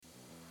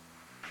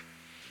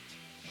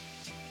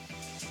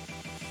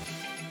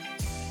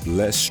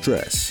less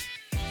stress,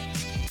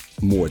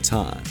 more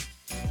time,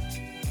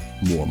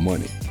 more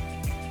money.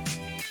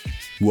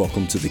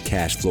 Welcome to the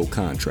Cash Flow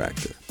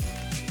Contractor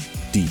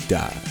Deep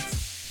Dive.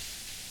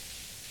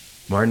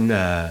 Martin,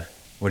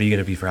 what are you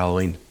going to be for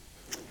Halloween?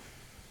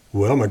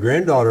 Well, my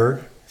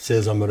granddaughter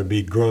says I'm going to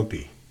be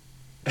grumpy.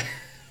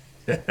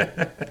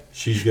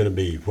 She's going to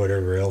be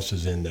whatever else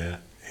is in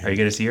that. Are you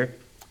going to see her?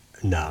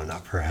 No,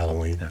 not for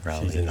Halloween. Not for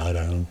Halloween. She's in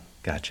Idaho.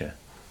 Gotcha.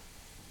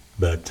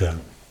 But,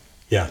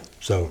 yeah,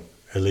 so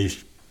at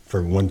least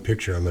for one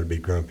picture, I'm going to be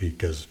grumpy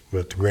because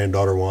what the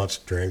granddaughter wants,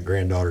 the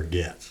granddaughter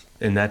gets.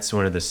 And that's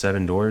one of the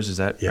 7 doors, is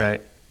that Yeah.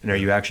 right? And are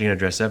you actually going to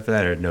dress up for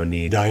that or no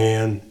need?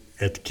 Diane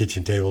at the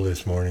kitchen table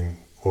this morning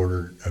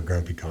ordered a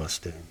grumpy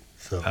costume.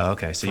 So,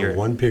 okay. So for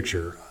one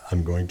picture,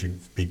 I'm going to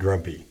be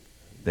grumpy.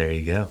 There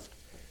you go.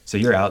 So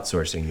you're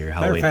outsourcing your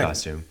Halloween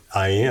costume.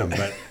 I am,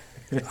 but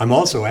I'm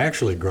also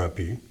actually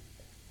grumpy.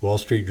 Wall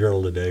Street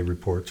Journal today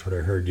reports what I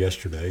heard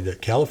yesterday,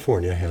 that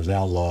California has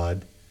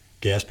outlawed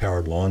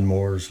gas-powered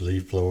lawnmowers,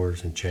 leaf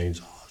blowers, and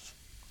chainsaws.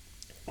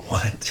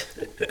 What?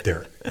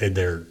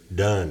 They're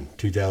done.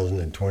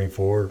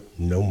 2024,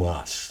 no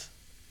mas.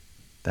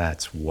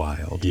 That's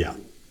wild. Yeah.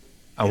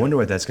 I wonder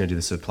what that's going to do to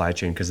the supply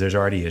chain, because there's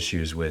already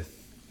issues with,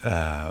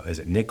 is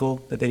it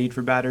nickel that they need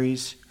for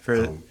batteries?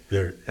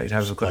 There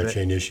are supply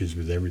chain issues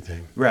with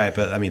everything. Right,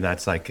 but I mean,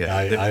 that's like,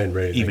 I hadn't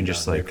read even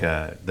just like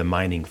the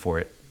mining for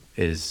it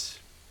is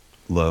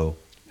low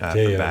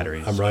for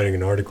batteries. I'm writing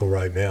an article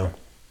right now.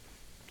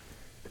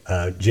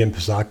 Jim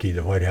Psaki,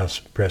 the White House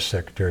press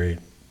secretary,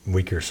 a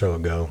week or so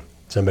ago,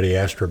 somebody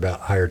asked her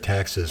about higher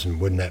taxes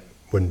and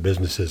wouldn't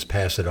businesses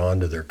pass it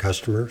on to their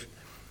customers?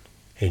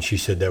 And she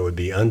said that would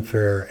be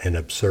unfair and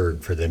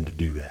absurd for them to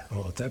do that.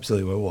 Well, it's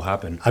absolutely what will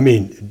happen. I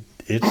mean,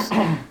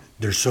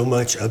 there's so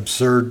much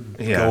absurd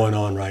going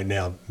on right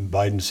now.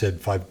 Biden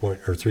said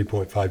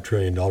 $3.5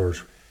 trillion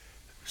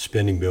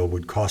spending bill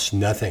would cost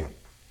nothing.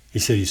 He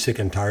said he's sick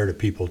and tired of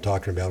people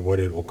talking about what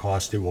it will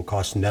cost. It will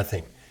cost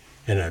nothing.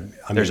 And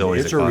I mean,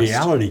 it's a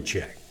reality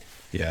check.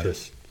 Yeah.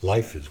 This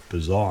life is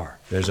bizarre.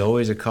 There's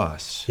always a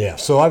cost. Yeah.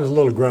 So I was a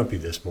little grumpy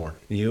this morning.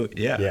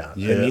 Yeah.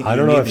 I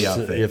don't know if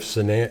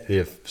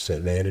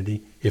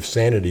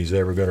sanity's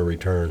ever going to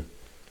return.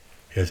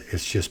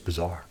 It's just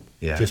bizarre.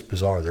 Yeah. Just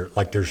bizarre.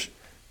 There's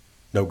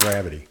no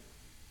gravity.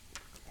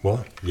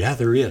 Well, yeah,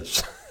 there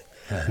is.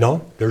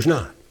 No, there's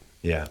not.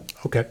 Yeah.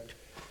 Okay.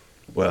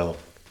 Well,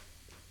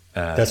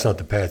 that's not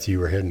the path you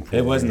were heading for.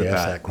 It wasn't the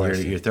path.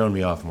 path. You're throwing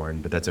me off,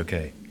 Martin, but that's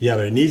okay. Yeah,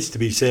 but it needs to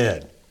be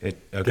said.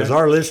 Because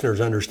our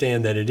listeners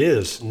understand that it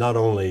is not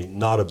only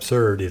not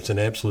absurd, it's an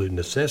absolute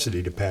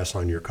necessity to pass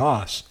on your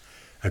costs.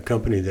 A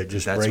company that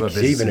just breaks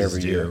even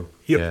every year.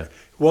 Yeah.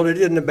 Well, it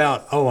isn't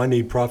about, I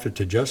need profit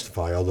to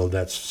justify, although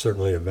that's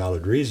certainly a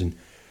valid reason.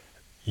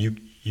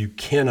 You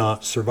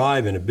cannot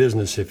survive in a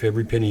business if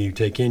every penny you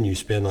take in you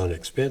spend on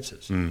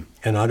expenses.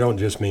 And I don't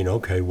just mean,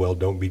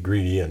 don't be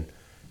greedy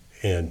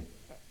and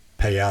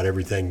pay out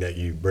everything that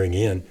you bring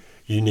in.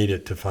 You need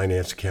it to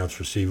finance accounts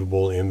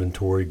receivable,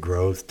 inventory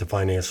growth, to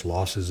finance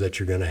losses that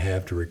you're going to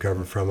have, to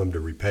recover from them,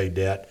 to repay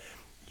debt.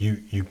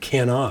 You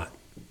cannot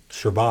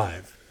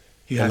survive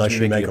unless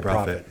you make a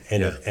profit.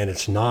 And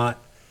it's not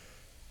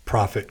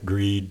profit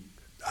greed.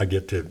 I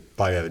get to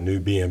buy a new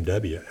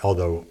BMW,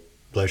 although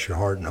bless your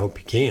heart and hope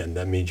you can.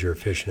 That means you're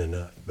efficient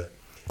enough. But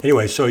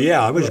anyway,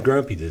 I was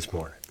grumpy this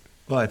morning.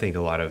 Well, I think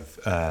a lot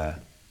of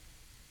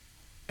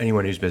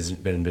anyone who's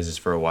been in business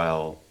for a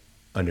while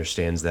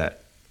understands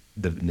that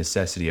the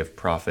necessity of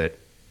profit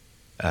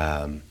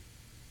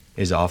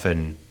is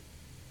often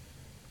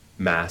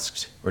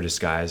masked or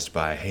disguised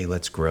by, hey,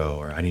 let's grow,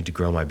 or I need to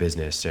grow my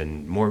business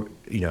and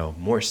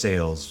more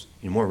sales,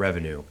 more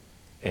revenue.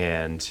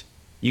 And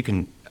you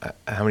can,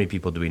 how many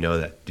people do we know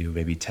that do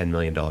maybe $10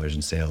 million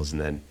in sales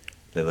and then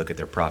they look at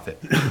their profit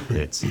and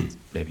it's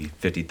maybe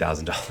 $50,000,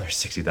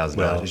 $60,000.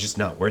 Well, it's just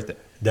not worth it.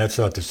 That's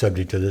not the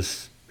subject of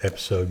this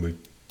episode. We've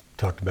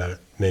talked about it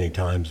many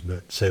times,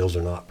 but sales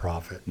are not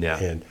profit.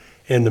 Yeah.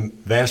 And the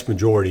vast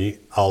majority,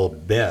 I'll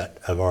bet,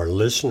 of our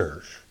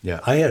listeners.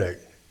 Yeah. I had a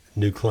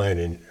new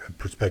client, a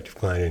prospective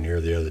client in here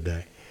the other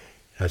day.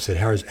 And I said,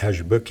 how's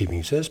your bookkeeping?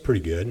 He said, it's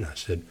pretty good. And I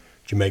said,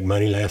 did you make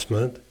money last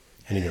month?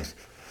 And he goes,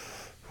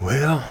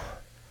 well,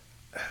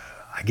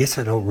 I guess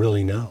I don't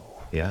really know.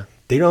 Yeah.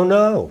 They don't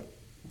know.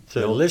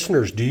 So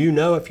listeners, do you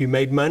know if you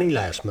made money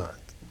last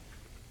month?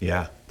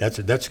 Yeah. That's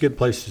a good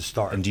place to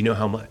start. And do you know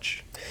how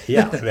much?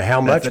 Yeah,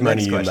 how much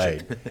money you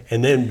question. made.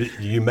 And then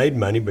you made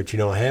money, but you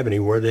don't have any.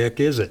 Where the heck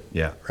is it?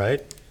 Yeah. Right?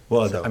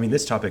 Well,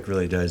 this topic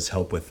really does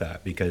help with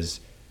that, because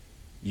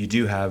you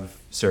do have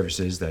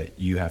services that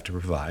you have to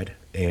provide,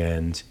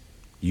 and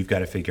you've got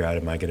to figure out,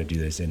 am I going to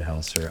do this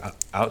in-house or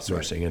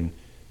outsourcing? Right. And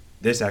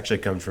this actually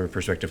comes from a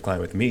prospective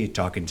client with me,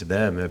 talking to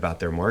them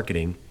about their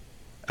marketing.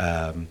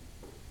 And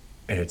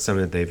it's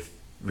something that they've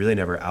really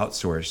never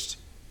outsourced.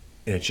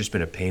 And it's just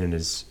been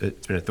it's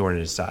been a thorn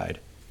in his side,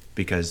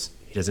 because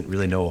he doesn't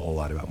really know a whole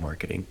lot about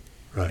marketing.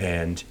 Right.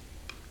 And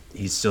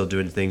he's still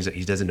doing things that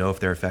he doesn't know if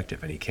they're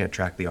effective, and he can't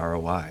track the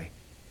ROI.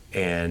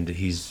 And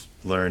he's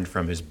learned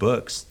from his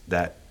books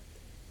that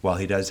while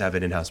he does have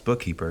an in-house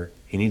bookkeeper,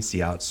 he needs to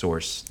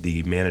outsource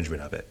the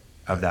management of it,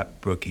 of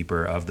that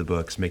bookkeeper, of the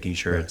books, making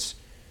sure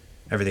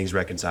everything's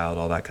reconciled,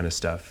 all that kind of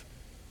stuff.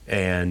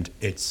 And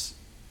it's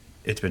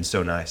been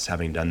so nice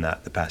having done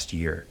that the past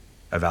year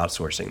of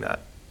outsourcing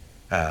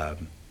that.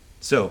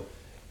 So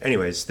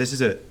anyways, this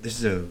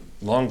is a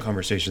long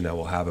conversation that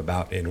we'll have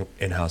about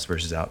in-house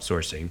versus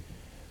outsourcing.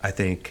 I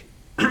think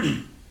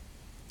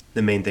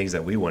the main things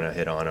that we want to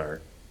hit on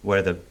are what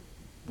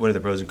are the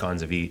pros and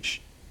cons of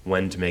each,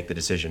 when to make the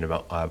decision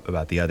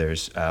about the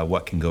others,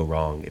 what can go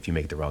wrong if you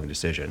make the wrong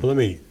decision. Well, let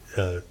me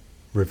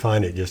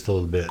refine it just a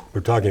little bit.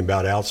 We're talking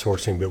about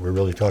outsourcing, but we're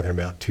really talking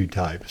about two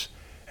types.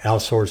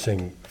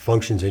 Outsourcing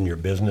functions in your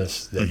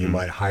business that you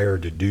might hire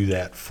to do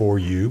that for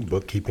you.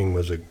 Bookkeeping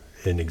was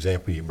an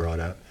example you brought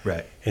up.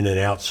 Right. And then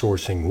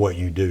outsourcing what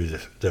you do,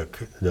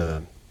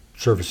 the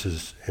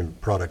services and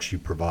products you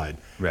provide.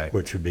 Right.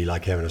 Which would be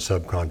like having a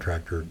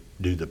subcontractor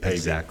do the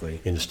paving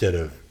instead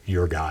of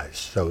your guys.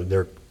 So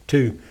they're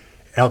two.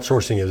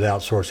 Outsourcing is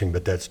outsourcing,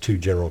 but that's two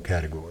general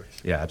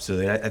categories. Yeah,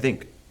 absolutely. And I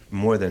think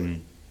more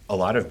than a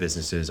lot of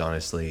businesses,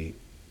 honestly,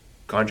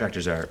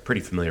 contractors are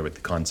pretty familiar with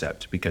the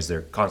concept because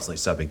they're constantly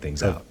subbing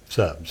things out.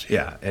 Subs.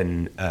 Yeah,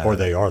 and or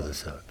they are the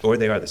subs. Or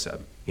they are the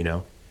sub,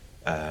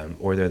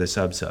 or they're the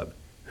sub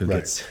who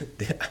gets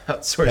the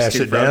outsourced. Pass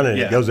it down and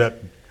yeah. it goes up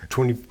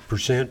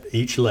 20%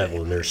 each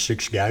level, and there's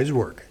 6 guys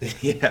working.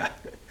 Yeah.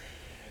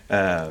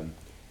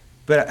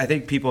 But I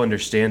think people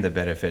understand the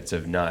benefits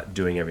of not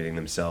doing everything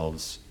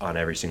themselves on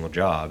every single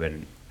job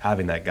and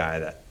having that guy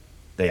that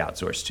they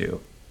outsource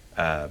to.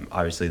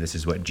 Obviously, this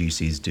is what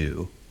GCs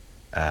do.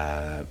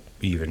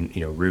 Even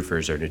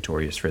roofers are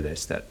notorious for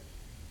this, that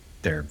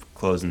they're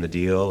closing the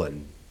deal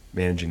and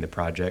managing the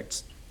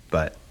projects,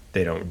 but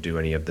they don't do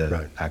any of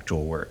the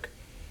actual work.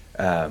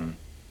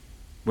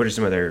 What are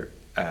some other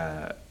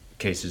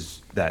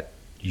cases that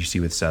you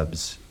see with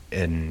subs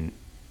and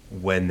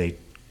when they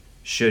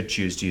should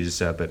choose to use a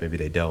sub, but maybe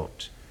they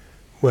don't?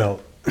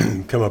 Well,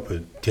 come up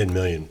with 10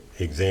 million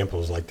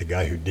examples, like the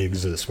guy who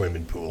digs the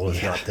swimming pool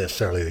is not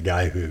necessarily the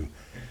guy who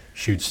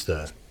shoots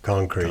the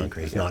concrete.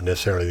 It's not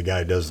necessarily the guy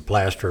who does the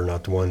plaster,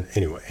 not the one,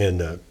 anyway, and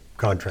the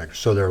contractor.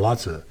 So there are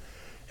lots of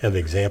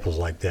examples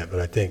like that,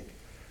 but I think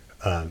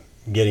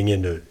getting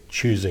into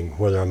choosing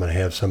whether I'm going to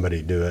have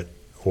somebody do it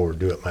or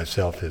do it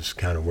myself is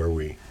kind of where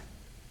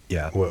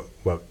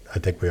what I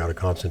think we ought to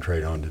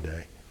concentrate on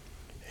today.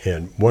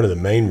 And one of the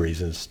main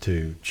reasons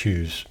to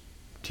choose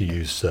to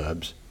use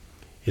subs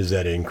is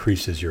that it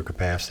increases your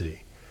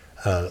capacity.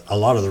 A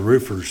lot of the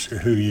roofers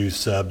who use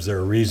subs, there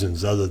are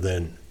reasons other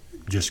than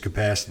just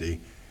capacity.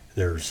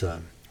 There's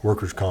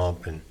workers'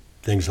 comp and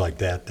things like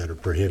that are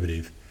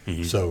prohibitive.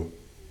 Mm-hmm. So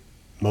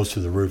most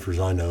of the roofers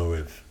I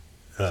know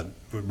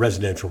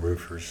residential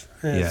roofers,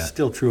 it's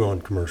still true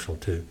on commercial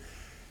too,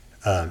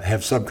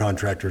 have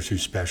subcontractors who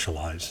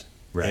specialize.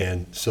 Right.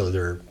 And so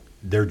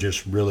they're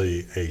just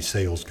really a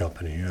sales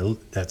company.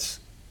 That's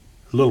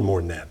a little more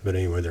than that, but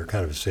anyway, they're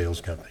kind of a sales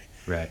company.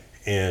 Right.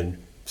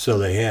 And so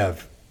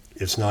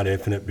it's not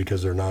infinite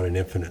because they're not an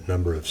infinite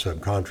number of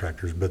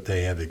subcontractors, but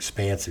they have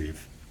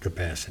expansive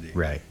capacity.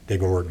 Right. They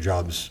can work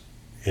jobs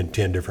in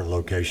 10 different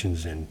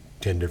locations in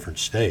 10 different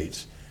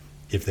states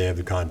if they have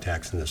the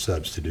contacts and the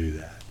subs to do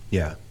that.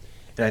 Yeah.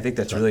 And I think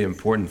that's really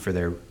important for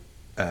their,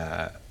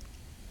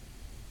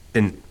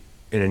 in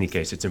any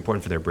case, it's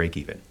important for their break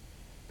even.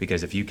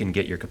 Because if you can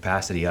get your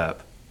capacity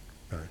up,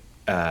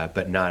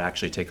 but not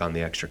actually take on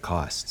the extra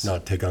costs.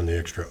 Not take on the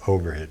extra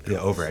overhead costs.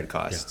 The overhead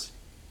costs.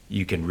 Yeah.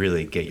 You can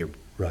really get your,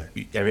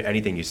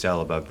 anything you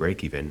sell above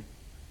break even,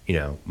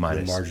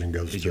 minus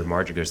your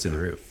margin goes through the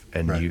roof.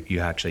 And you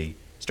actually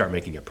start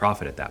making a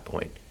profit at that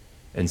point.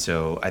 And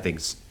so I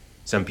think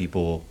some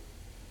people,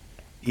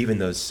 even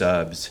those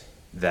subs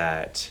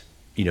that,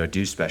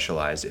 do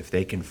specialize, if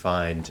they can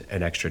find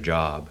an extra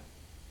job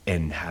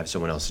and have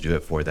someone else do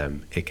it for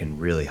them, it can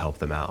really help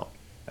them out.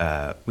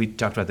 We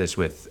talked about this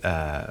with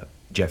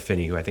Jeff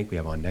Finney, who I think we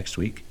have on next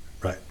week.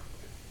 Right.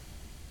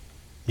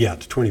 Yeah,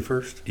 the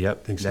 21st.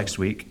 Yep, next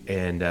week,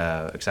 and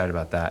excited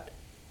about that.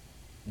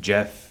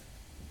 Jeff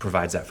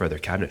provides that for their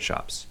cabinet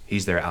shops.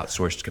 He's their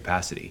outsourced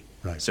capacity.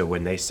 Right. So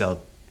when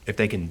if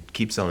they can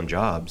keep selling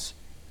jobs,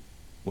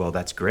 well,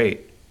 that's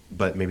great,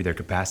 but maybe their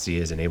capacity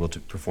isn't able to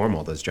perform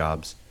all those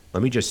jobs.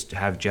 Let me just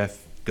have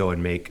Jeff go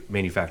and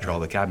manufacture all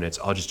the cabinets.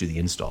 I'll just do the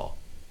install,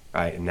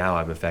 right? And now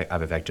I've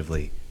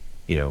effectively,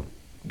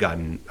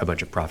 gotten a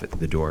bunch of profit through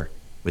the door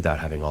without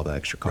having all the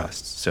extra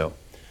costs. Right.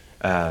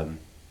 So,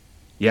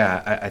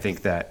 I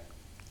think that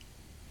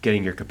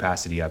getting your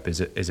capacity up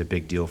is a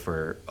big deal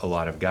for a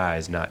lot of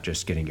guys, not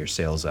just getting your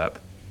sales up.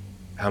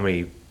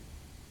 I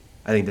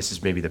think this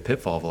is maybe the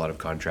pitfall of a lot of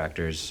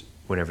contractors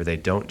whenever they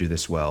don't do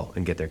this well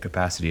and get their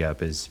capacity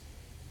up, is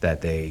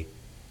that they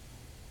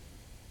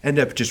end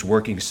up just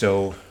working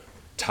so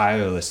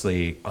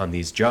tirelessly on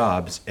these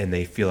jobs, and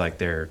they feel like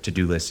their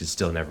to-do list is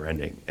still never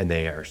ending and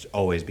they are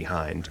always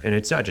behind. And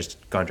it's not just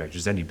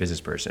contractors, any business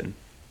person.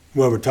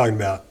 Well, we're talking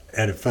about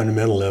at a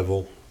fundamental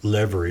level,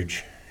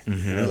 leverage.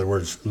 Mm-hmm. In other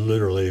words,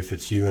 literally, if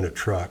it's you in a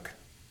truck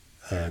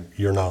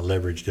You're not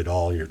leveraged at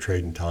all. You're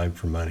trading time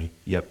for money.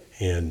 Yep.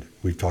 And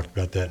we've talked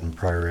about that in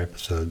prior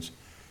episodes.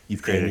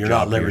 You've created And a you're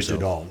job not for leveraged yourself.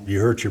 at all. You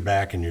hurt your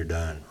back and you're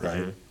done,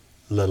 right?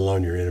 Let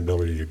alone your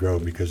inability to grow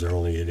because there are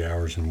only 8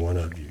 hours in one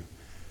of you.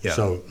 Yeah.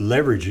 So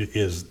leverage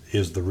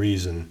is the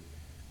reason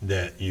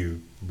that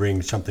you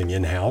bring something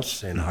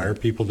in-house and hire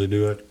people to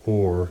do it,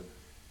 or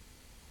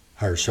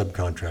hire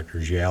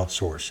subcontractors, you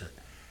outsource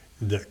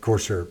it. Of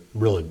course, there are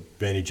real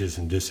advantages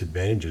and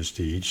disadvantages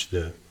to each.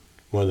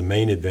 One of the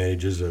main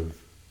advantages of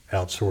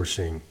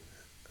outsourcing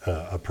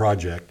a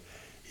project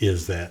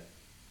is that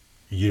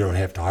you don't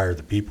have to hire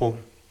the people,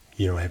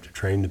 you don't have to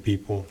train the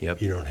people,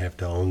 Yep. you don't have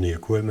to own the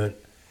equipment.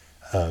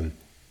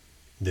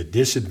 The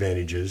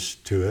disadvantages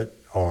to it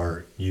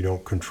are you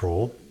don't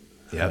control,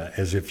 Yep.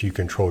 as if you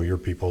control your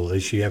people. At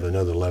least you have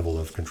another level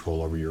of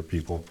control over your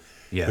people.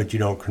 Yeah. But you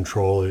don't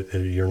control it,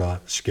 you're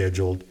not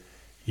scheduled.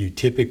 You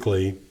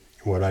typically,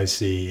 what I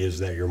see is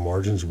that your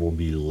margins will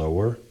be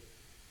lower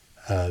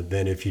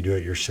than if you do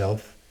it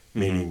yourself,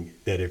 meaning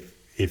that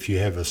if you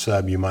have a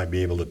sub, you might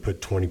be able to put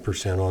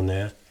 20% on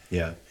that.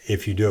 Yeah.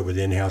 If you do it with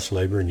in-house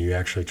labor and you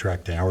actually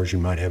track the hours, you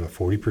might have a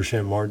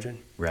 40% margin.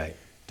 Right.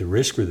 The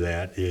risk with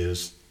that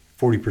is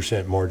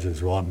 40% margin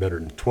is a lot better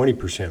than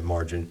 20%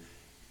 margin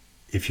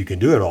if you can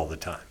do it all the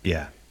time.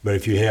 Yeah. But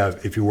if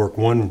you work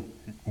 1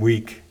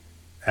 week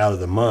out of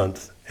the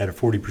month at a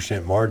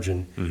 40%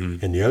 margin,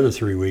 and the other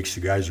 3 weeks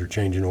the guys are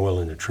changing oil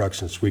in the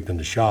trucks and sweeping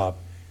the shop,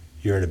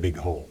 you're in a big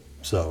hole.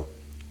 So,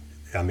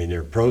 I mean,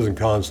 there are pros and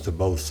cons to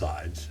both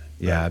sides.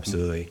 Yeah,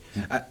 absolutely.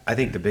 I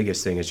think the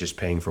biggest thing is just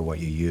paying for what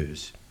you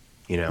use.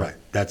 You know, Right.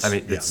 That's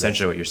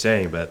essentially what you're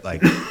saying. But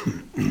like,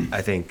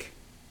 I think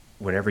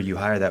whenever you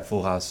hire that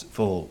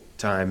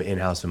full-time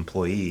in-house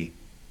employee,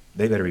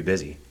 they better be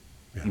busy,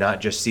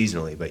 not just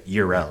seasonally, but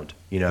year round.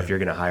 You know, if you're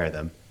going to hire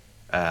them.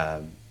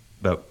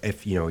 But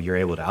if you're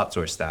able to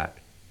outsource that,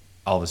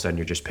 all of a sudden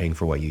you're just paying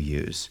for what you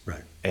use.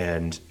 Right.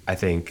 And I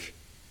think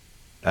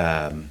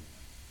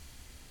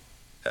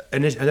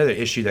another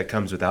issue that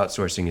comes with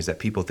outsourcing is that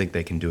people think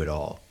they can do it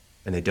all,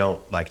 and they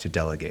don't like to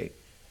delegate,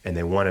 and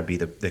they want to be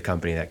the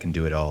company that can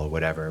do it all or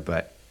whatever.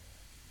 But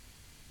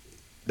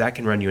that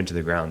can run you into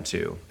the ground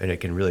too, and it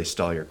can really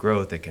stall your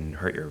growth. It can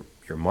hurt your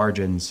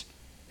margins,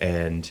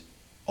 and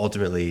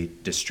ultimately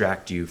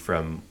distract you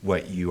from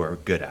what you are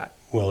good at.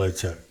 Well,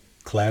 it's a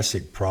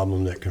classic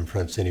problem that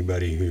confronts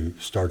anybody who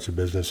starts a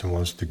business and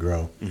wants to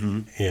grow.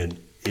 And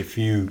if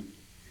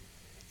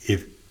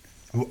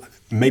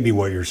maybe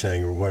what you're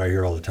saying, or what I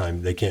hear all the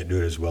time, they can't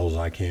do it as well as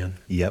I can.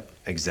 Yep,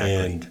 exactly.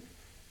 And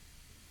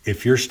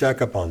if you're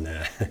stuck up on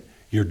that,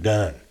 you're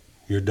done.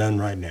 You're done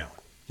right now,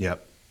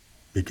 Yep.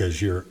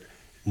 because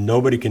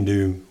nobody can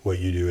do what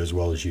you do as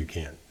well as you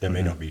can. That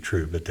may not be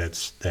true, but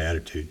that's the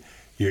attitude.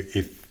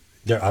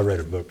 I read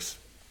a book,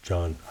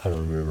 John, I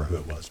don't remember who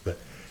it was, but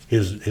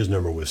his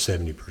number was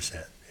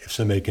 70%. If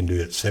somebody can do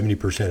it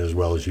 70% as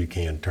well as you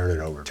can, turn it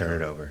over.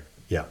 Turn it over.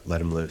 Yeah. Let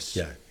them loose.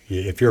 Yeah.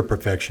 If you're a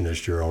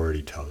perfectionist, you're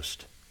already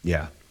toast.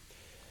 Yeah.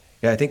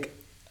 Yeah, I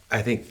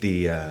think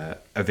the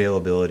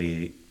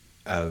availability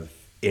of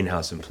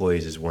in-house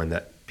employees is one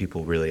that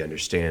people really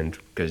understand,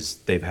 because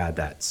they've had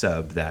that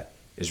sub that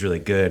is really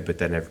good, but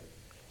then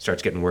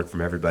starts getting work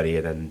from everybody,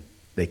 and then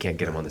they can't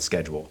get them on the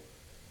schedule,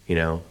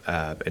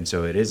 and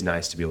so it is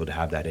nice to be able to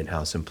have that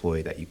in-house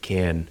employee that you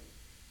can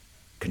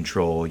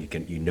control.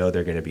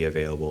 They're going to be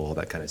available, all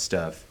that kind of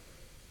stuff.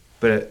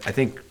 But I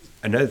think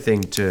another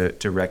thing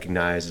to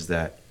recognize is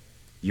that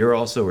you're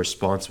also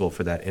responsible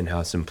for that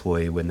in-house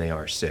employee when they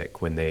are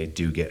sick, when they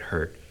do get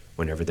hurt,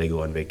 whenever they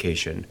go on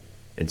vacation.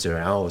 And so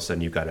now all of a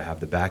sudden you've got to have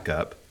the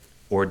backup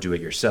or do it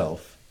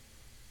yourself,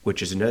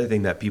 which is another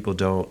thing that people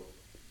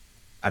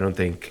I don't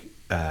think,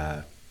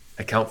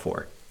 account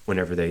for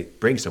whenever they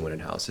bring someone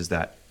in-house, is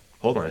that,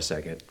 hold on a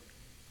second,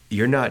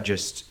 you're not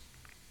just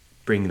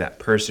bringing that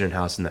person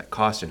in-house and that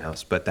cost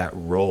in-house, but that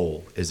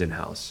role is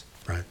in-house.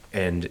 Right.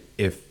 And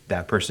if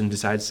that person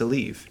decides to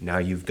leave, now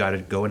you've got to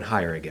go and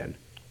hire again.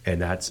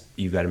 And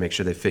you've got to make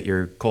sure they fit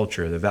your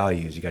culture, the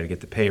values. You got to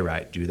get the pay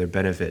right, do their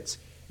benefits.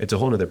 It's a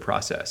whole nother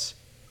process.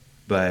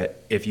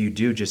 But if you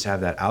do just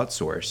have that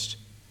outsourced,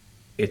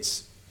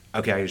 it's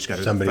okay. I just got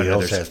to find Somebody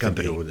else another has to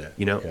company. deal with that.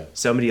 Yeah.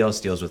 Somebody else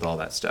deals with all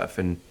that stuff.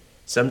 And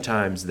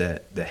sometimes the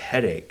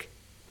headache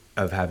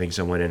of having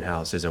someone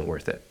in-house isn't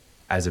worth it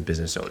as a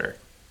business owner,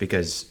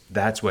 because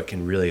that's what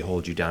can really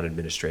hold you down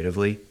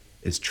administratively,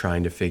 is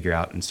trying to figure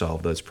out and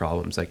solve those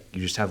problems. Like,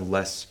 you just have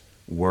less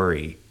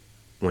worry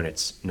when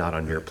it's not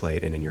on your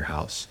plate and in your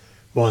house.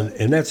 Well,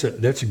 and that's a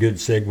good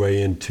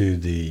segue into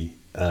the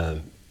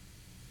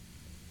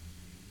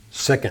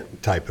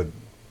second type of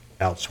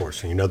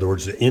outsourcing. In other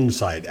words, the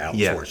inside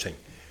outsourcing.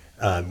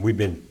 We've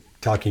been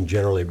talking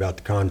generally about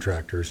the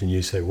contractors, and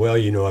you say, well,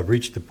 I've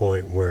reached the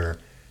point where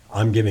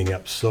I'm giving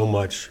up so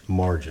much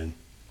margin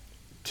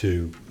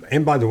to,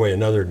 and by the way,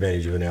 another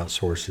advantage of an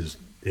outsource is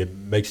it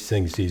makes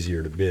things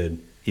easier to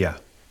bid. Yeah.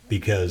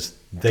 Because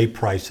they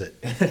price it.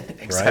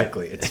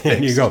 Exactly. Right? It's fixed.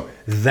 And you go,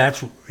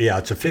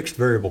 it's a fixed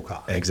variable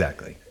cost.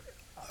 Exactly.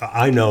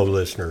 I know,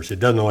 listeners, it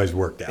doesn't always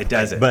work that way. It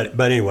doesn't. But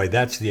anyway,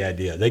 that's the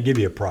idea. They give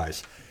you a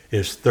price.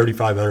 It's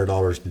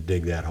 $3,500 to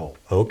dig that hole.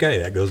 Okay,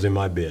 that goes in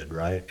my bid,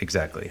 right?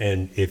 Exactly.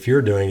 And if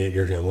you're doing it,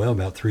 you're going, well,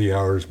 about 3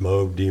 hours,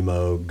 mow,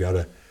 demow, got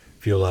to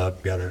fuel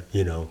up, got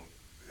to,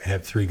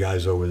 have 3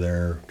 guys over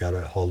there, got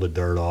to haul the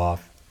dirt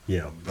off,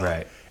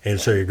 Right. And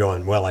so you're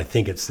going, well, I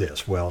think it's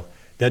this. Well,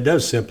 that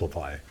does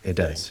simplify It things.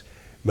 does.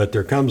 But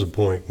there comes a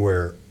point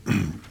where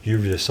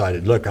you've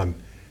decided, look, I'm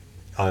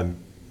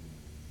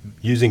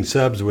using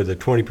subs with a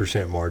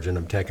 20% margin.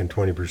 I'm taking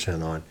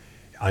 20% on.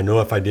 I know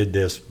if I did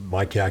this,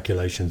 my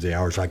calculations, the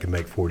hours, I could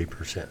make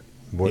 40%.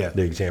 Yeah.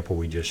 The example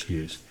we just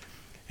used.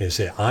 And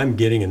say, I'm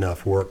getting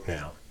enough work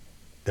now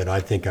that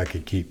I think I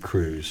could keep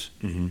crews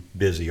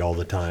busy all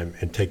the time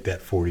and take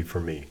that 40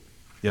 for me.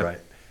 Yep. Right.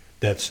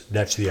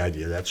 That's the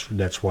idea.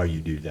 That's why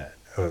you do that.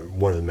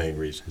 One of the main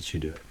reasons you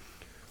do it.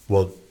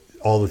 Well,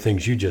 all the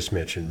things you just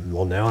mentioned.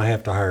 Well, now I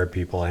have to hire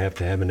people. I have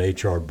to have an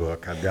HR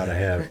book. I've got to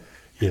have,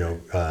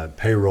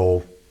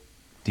 payroll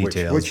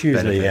Details, which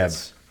usually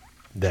benefits. have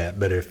that.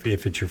 But if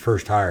it's your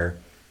first hire,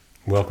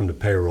 welcome to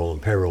payroll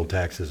and payroll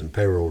taxes and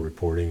payroll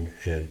reporting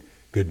and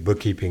good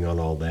bookkeeping on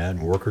all that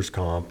and workers'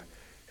 comp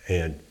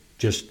and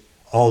just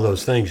all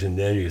those things. And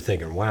then you're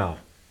thinking, wow,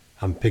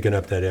 I'm picking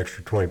up that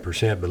extra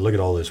 20%, but look at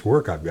all this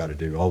work I've got to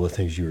do, all the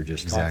things you were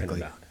just Exactly.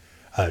 talking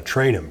about.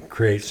 Train them,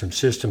 create some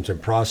systems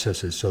and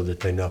processes so that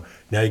they know.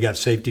 Now you got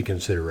safety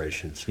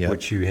considerations, Yep.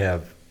 which you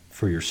have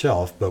for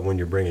yourself, but when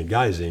you're bringing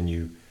guys in,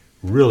 you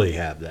really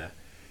have that.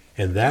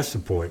 And that's the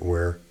point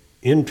where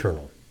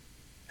internal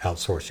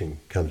outsourcing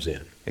comes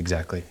in.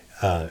 Exactly.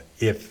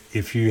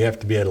 If you have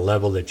to be at a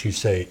level that you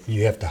say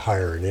you have to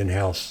hire an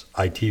in-house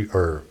IT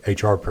or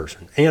HR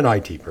person and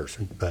IT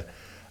person, but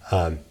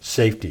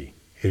safety,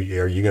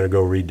 are you going to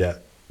go read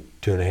that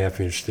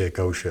 2.5-inch thick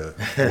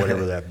OSHA,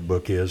 whatever that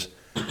book is,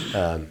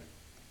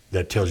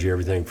 that tells you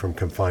everything from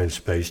confined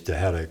space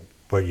to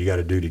what you got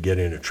to do to get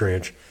in a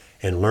trench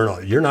and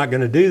learn? You're not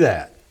going to do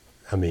that.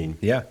 I mean,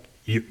 Yeah.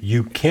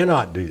 you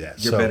cannot do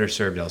that. You're better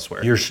served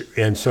elsewhere.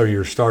 And so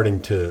you're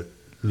starting to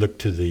look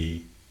to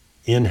the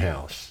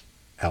in-house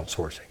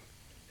outsourcing,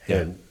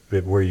 and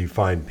where you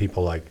find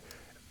people like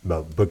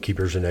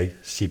bookkeepers and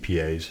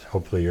CPAs.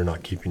 Hopefully you're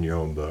not keeping your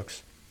own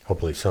books.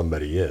 Hopefully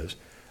somebody is.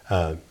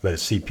 But a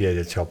CPA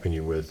that's helping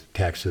you with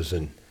taxes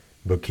and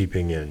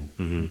bookkeeping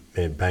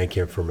and bank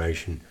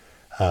information.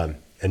 An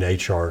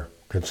HR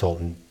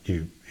consultant,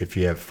 if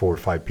you have 4 or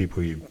 5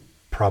 people, you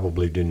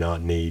probably do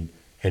not need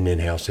an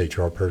in-house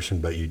HR person,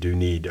 but you do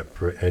need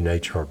an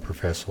HR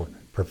professional.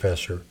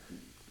 Professional.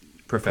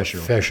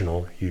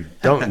 You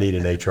don't need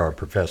an HR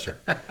professor.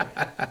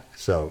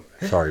 So,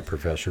 sorry,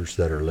 professors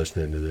that are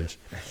listening to this.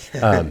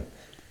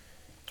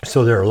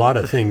 So there are a lot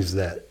of things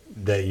that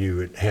you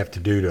would have to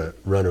do to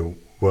run a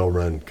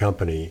well-run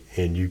company,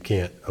 and you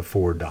can't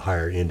afford to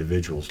hire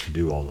individuals to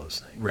do all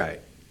those things.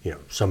 Right.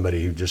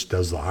 Somebody who just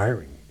does the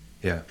hiring.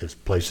 Yeah.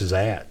 Just places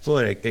ads. Well,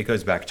 it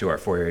goes back to our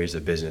 4 areas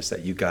of business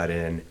that you got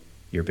in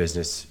your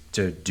business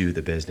to do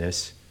the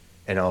business.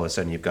 And all of a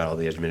sudden you've got all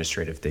the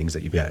administrative things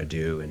that you've got to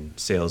do and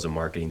sales and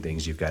marketing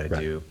things you've got to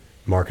do.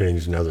 Marketing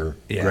is another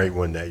great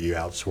one that you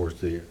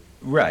outsource.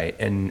 Right.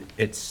 And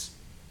it's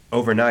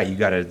overnight, you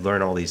got to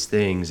learn all these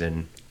things,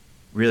 and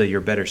really you're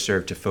better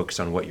served to focus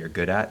on what you're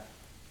good at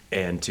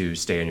and to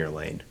stay in your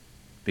lane.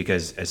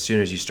 Because as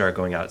soon as you start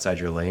going outside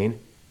your lane,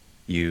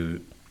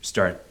 you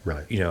start,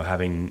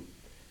 having,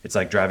 it's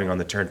like driving on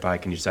the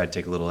turnpike and you decide to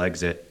take a little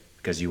exit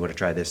because you want to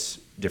try this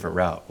different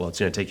route. Well, it's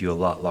going to take you a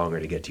lot longer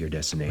to get to your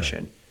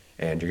destination. Right.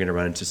 And you're going to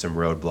run into some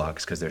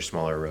roadblocks because they're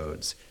smaller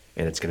roads,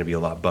 and it's going to be a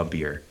lot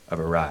bumpier of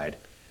a ride.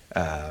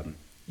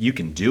 You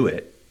can do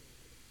it,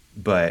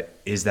 but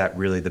is that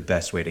really the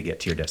best way to get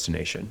to your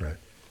destination?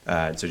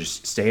 Right. So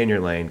just stay in your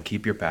lane,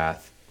 keep your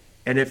path.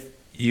 And if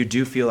you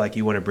do feel like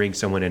you want to bring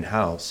someone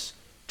in-house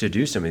to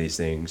do some of these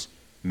things,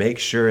 make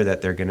sure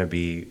that they're going to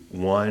be,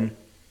 one,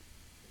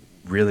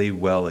 really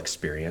well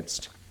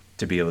experienced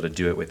to be able to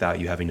do it without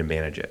you having to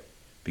manage it.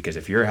 Because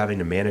if you're having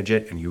to manage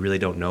it and you really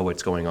don't know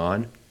what's going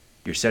on,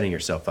 you're setting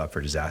yourself up for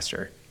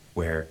disaster,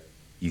 where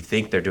you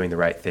think they're doing the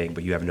right thing,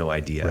 but you have no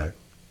idea.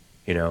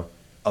 Right.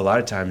 A lot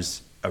of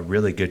times a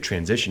really good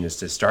transition is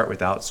to start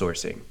with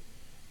outsourcing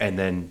and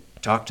then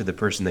talk to the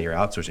person that you're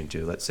outsourcing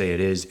to. Let's say it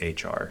is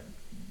HR.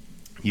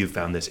 You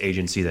found this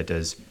agency that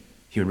does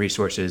human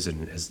resources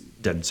and has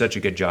done such a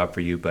good job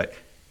for you, but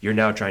you're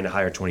now trying to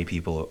hire 20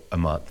 people a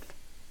month,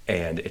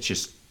 and it's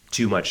just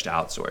too much to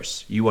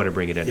outsource. You want to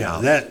bring it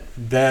in-house. Yeah,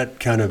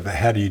 that kind of,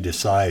 how do you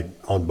decide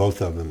on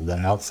both of them, the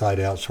outside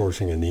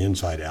outsourcing and the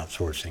inside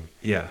outsourcing?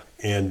 Yeah.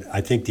 And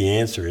I think the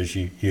answer is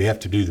you have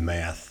to do the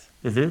math.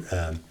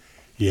 Mm-hmm.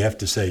 You have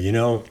to say,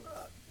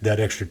 that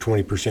extra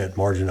 20%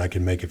 margin I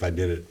can make if I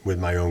did it with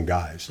my own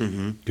guys.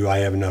 Mm-hmm. Do I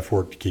have enough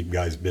work to keep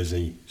guys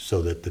busy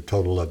so that the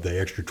total of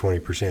the extra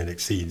 20%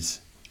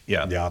 exceeds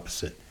the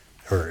opposite,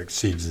 or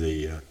exceeds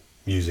the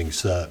using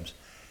subs?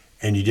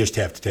 And you just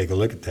have to take a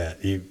look at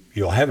that.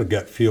 You'll have a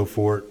gut feel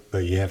for it, but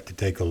you have to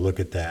take a look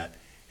at that.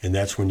 And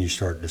that's when you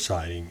start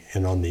deciding.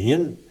 And on the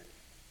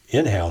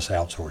in-house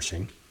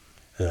outsourcing,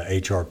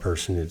 HR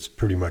person, it's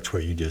pretty much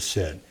what you just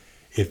said.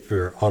 If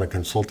they're on a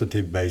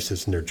consultative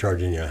basis and they're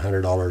charging you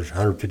 $100,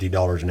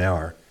 $150 an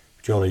hour,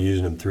 but you're only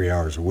using them 3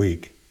 hours a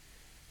week,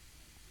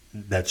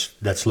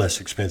 that's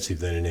less expensive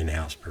than an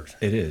in-house person.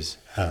 It is.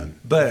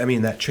 But I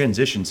mean, that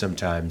transition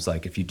sometimes,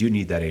 like if you do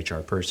need that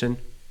HR person,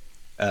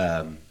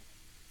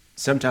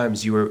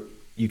 sometimes you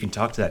can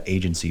talk to that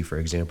agency, for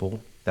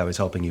example, that was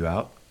helping you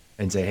out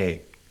and say,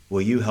 hey,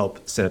 will you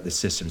help set up the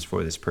systems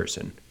for this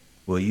person?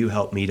 Will you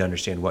help me to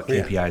understand what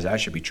KPIs I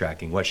should be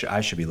tracking, what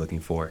I should be looking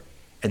for?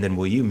 And then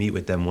will you meet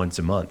with them once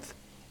a month?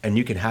 And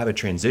you can have a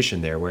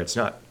transition there where it's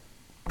not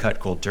cut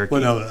cold turkey.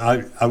 Well,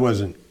 no, I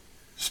wasn't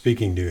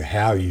speaking to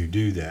how you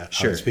do that.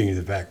 Sure. I'm speaking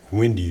to the fact,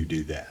 when do you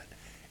do that?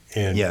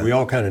 And Yeah. we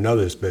all kind of know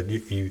this, but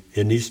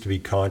it needs to be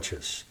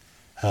conscious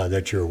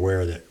that you're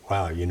aware that,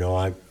 wow,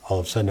 all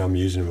of a sudden I'm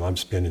using them, I'm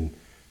spending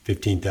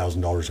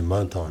 $15,000 a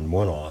month on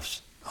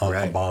one-offs on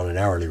an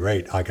hourly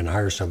rate. I can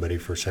hire somebody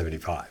for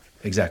 75.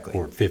 Exactly.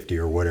 Or 50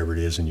 or whatever it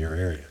is in your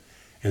area.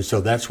 And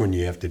so that's when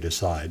you have to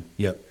decide.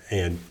 Yep.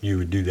 And you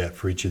would do that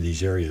for each of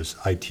these areas.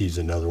 IT is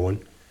another one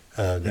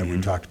that we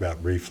talked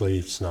about briefly.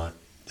 It's not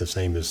the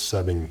same as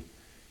subbing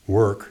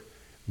work,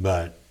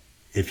 but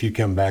if you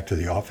come back to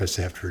the office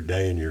after a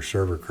day and your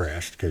server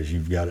crashed because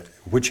you've got it,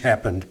 which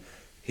happened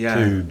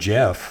to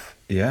Jeff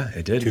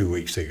it did 2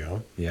 weeks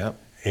ago. Yeah.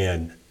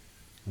 And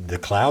the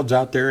cloud's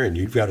out there and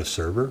you've got a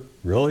server,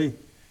 really?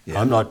 Yeah.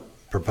 I'm not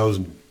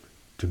proposing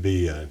to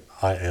be an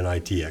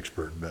IT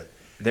expert, but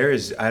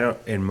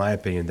in my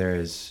opinion,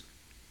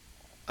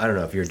 I don't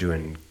know if you're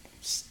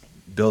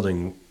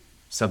building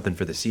something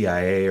for the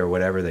CIA or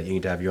whatever that you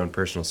need to have your own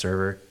personal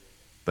server,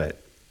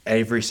 but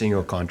every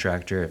single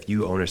contractor, if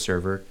you own a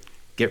server,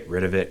 get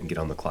rid of it and get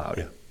on the cloud.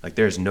 Yeah. Like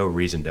there's no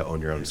reason to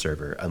own your own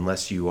server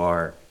unless you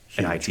are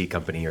an IT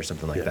company or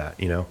something like that,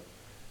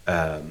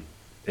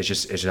 It's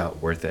just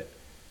not worth it.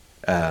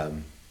 I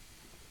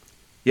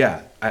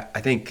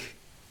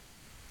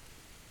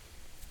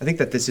think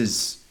that this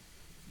is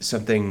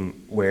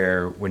something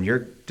where when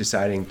you're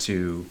deciding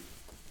to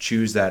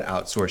choose that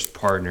outsourced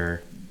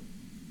partner,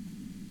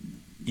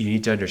 you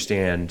need to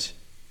understand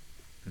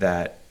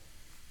that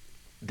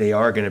they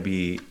are going to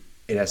be,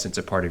 in essence,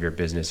 a part of your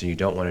business, and you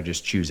don't want to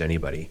just choose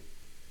anybody.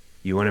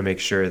 You want to make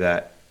sure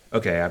that,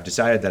 okay, I've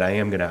decided that I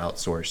am going to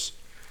outsource.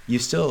 You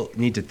still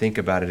need to think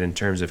about it in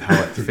terms of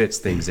how it fits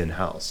things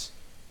in-house.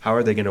 How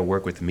are they going to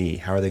work with me?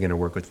 How are they going to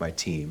work with my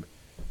team?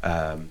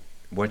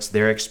 What's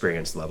their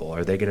experience level?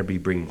 Are they going to be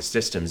bringing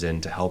systems in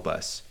to help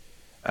us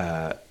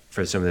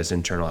for some of this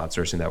internal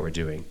outsourcing that we're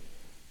doing?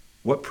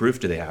 What proof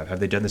do they have? Have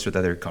they done this with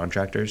other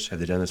contractors? Have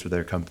they done this with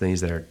other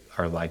companies that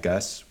are like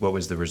us? What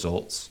was the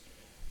results?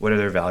 What are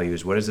their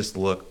values? What does this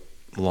look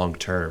long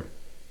term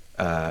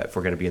if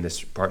we're going to be in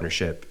this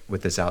partnership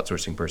with this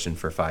outsourcing person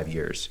for 5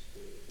 years,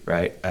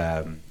 right?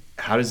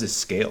 How does this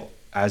scale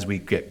as we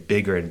get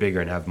bigger and bigger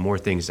and have more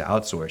things to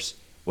outsource?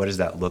 What does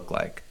that look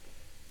like?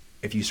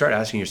 If you start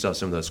asking yourself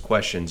some of those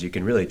questions, you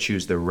can really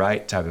choose the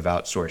right type of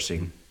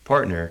outsourcing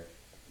partner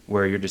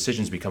where your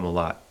decisions become a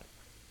lot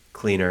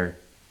cleaner,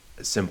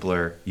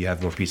 simpler, you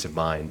have more peace of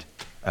mind.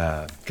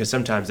 Because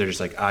sometimes they're just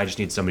like, I just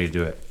need somebody to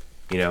do it,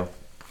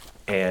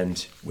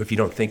 And if you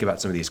don't think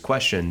about some of these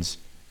questions,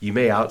 you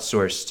may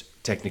outsource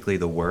technically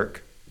the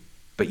work,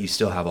 but you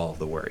still have all of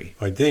the worry.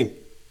 I think,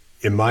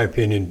 in my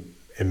opinion,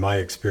 in my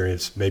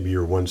experience, maybe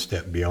you're one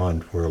step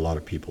beyond where a lot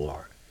of people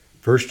are.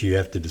 First, you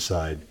have to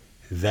decide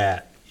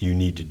that you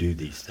need to do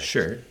these things.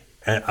 Sure.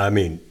 And I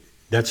mean,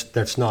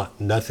 that's not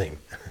nothing.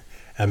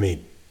 I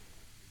mean,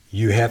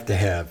 you have to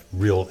have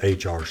real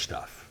HR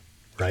stuff,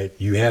 right?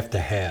 You have to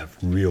have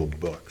real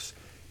books.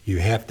 You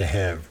have to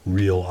have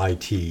real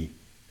IT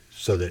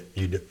so that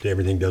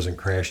everything doesn't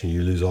crash and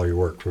you lose all your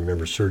work.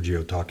 Remember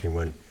Sergio talking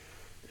when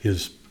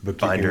his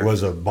bookkeeping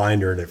was a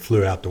binder and it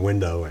flew out the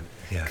window, and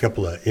a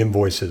couple of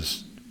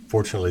invoices.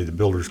 Fortunately, the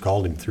builders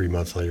called him 3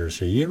 months later and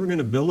said, "You ever going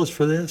to bill us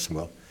for this?"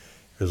 Well,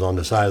 it was on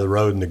the side of the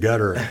road in the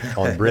gutter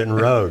on Britton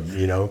Road,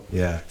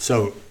 Yeah.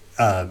 So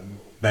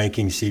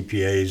banking,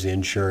 CPAs,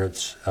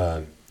 insurance,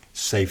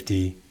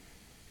 safety,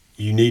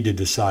 you need to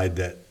decide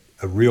that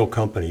real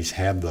companies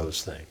have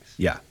those things.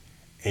 Yeah.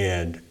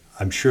 And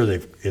I'm sure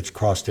it's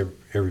crossed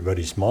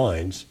everybody's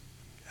minds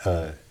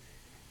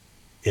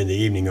in the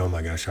evening, oh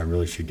my gosh, I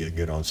really should get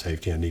good on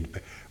safety. I need to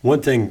pay.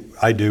 One thing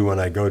I do when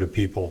I go to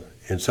people,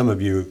 and some of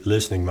you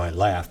listening might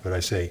laugh, but I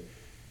say,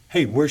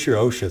 hey, where's your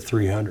OSHA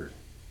 300?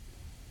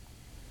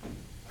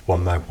 Well,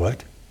 my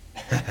what?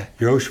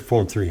 Your OSHA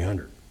Form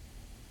 300.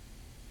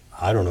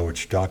 I don't know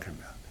what you're talking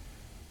about.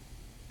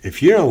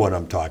 If you know what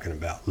I'm talking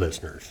about,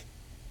 listeners,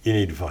 you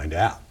need to find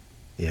out.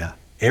 Yeah.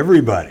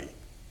 Everybody,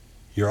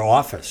 your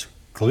office,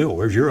 Khalil,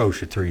 where's your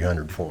OSHA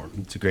 300 form?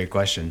 It's a great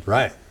question.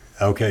 Right.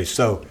 Okay.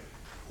 So,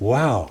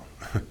 wow.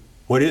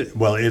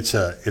 Well, it's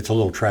a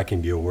little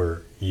tracking deal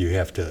where you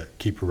have to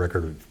keep a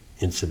record of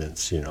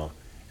incidents,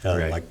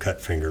 Right. like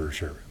cut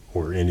fingers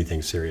or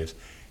anything serious.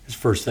 It's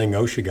the first thing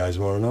OSHA guys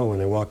want to know when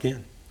they walk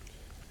in.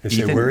 They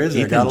say, where is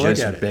it? I got to look at it.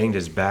 Ethan just banged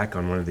his back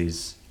on one of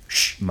these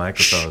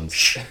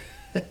microphones.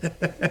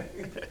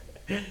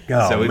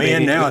 Oh, So we may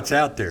man, need- now we- it's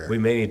out there. We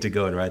may need to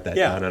go and write that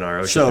Yeah. down on our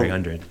OSHA So-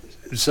 300.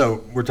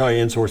 So we're talking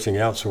insourcing,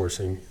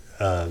 outsourcing,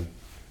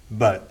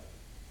 but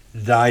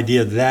the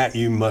idea that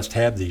you must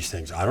have these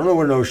things. I don't know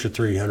what an OSHA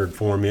 300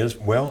 form is.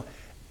 Well,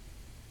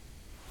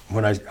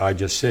 when I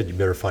just said you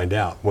better find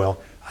out.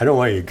 Well, I don't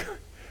want you to,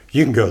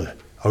 you can go to the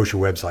OSHA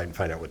website and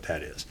find out what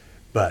that is.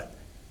 But,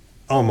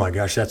 oh my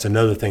gosh, that's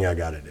another thing I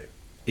got to do.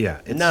 Yeah,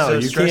 it's No, so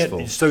you stressful.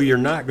 can't, so you're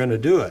not going to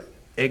do it.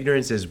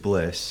 Ignorance is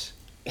bliss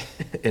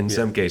in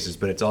some cases,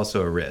 but it's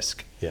also a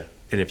risk. Yeah.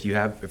 And if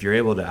you're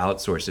able to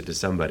outsource it to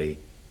somebody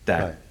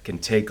that Right. can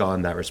take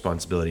on that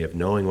responsibility of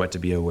knowing what to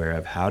be aware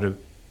of, how to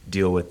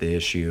deal with the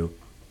issue,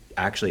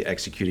 actually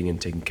executing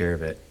and taking care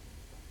of it,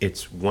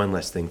 it's one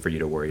less thing for you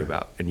to worry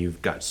about. And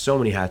you've got so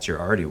many hats you're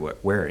already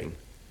wearing.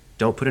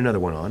 Don't put another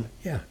one on.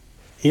 Yeah.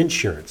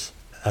 Insurance.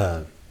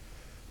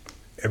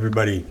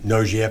 Everybody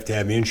knows you have to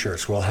have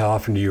insurance. Well, how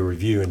often do you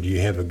review and do you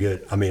have a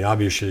good, I mean,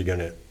 obviously you're going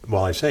to,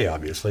 well, I say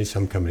obviously,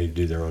 some companies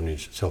do their own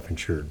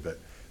self-insured, but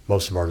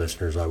most of our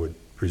listeners, I would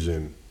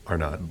presume, Are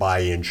not. buy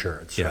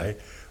insurance, Yeah. right?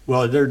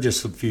 Well, there are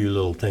just a few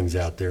little things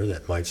out there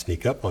that might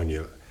sneak up on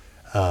you.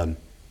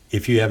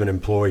 If you have an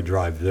employee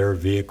drive their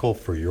vehicle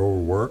for your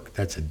work,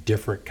 that's a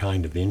different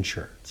kind of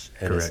insurance,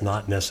 and Correct. it's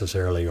not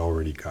necessarily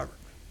already covered.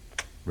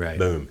 Right.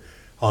 Boom.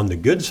 On the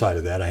good side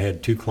of that, I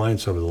had two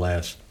clients over the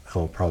last,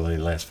 probably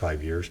the last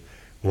 5 years.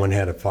 One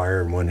had a fire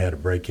and one had a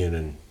break-in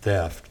and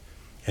theft,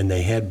 and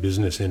they had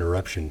business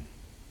interruption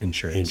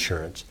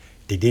insurance.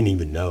 They didn't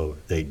even know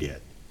they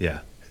did. Yeah.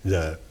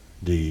 The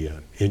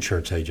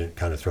insurance agent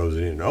kind of throws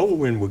it in.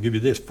 Oh, and we'll give you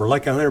this for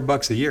like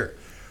 $100 a year.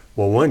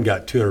 Well, one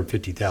got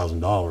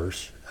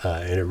 $250,000,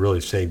 and it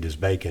really saved his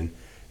bacon.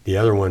 The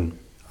other one,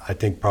 I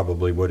think,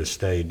 probably would have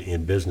stayed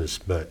in business,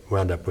 but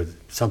wound up with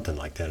something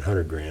like that,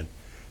 $100,000,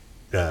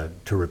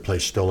 to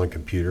replace stolen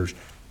computers.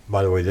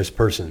 By the way, this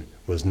person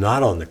was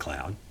not on the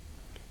cloud,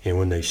 and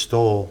when they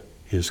stole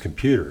his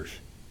computers,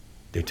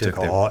 they took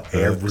their all books,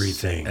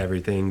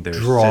 everything, their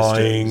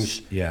drawings,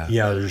 systems. Yeah.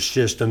 their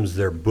systems,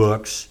 their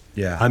books.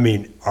 Yeah. I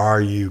mean,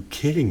 are you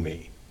kidding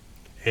me?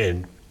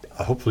 And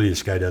hopefully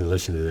this guy doesn't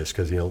listen to this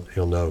because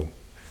he'll know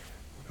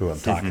who I'm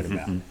talking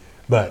about.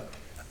 But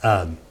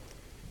and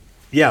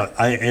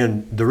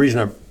the reason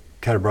I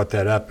kind of brought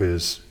that up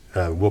is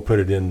we'll put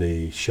it in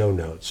the show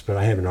notes. But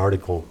I have an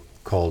article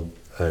called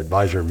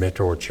Advisor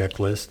Mentor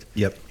Checklist.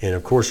 Yep. And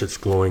of course it's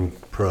glowing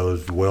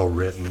prose, well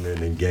written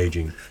and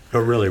engaging. But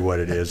really what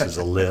it is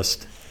a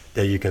list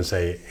that you can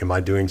say, am I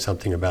doing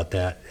something about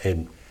that?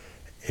 And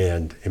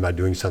am I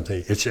doing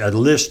something? It's a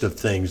list of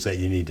things that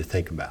you need to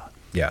think about.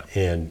 Yeah.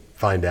 And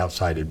find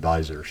outside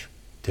advisors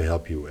to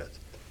help you with.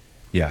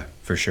 Yeah,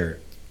 for sure.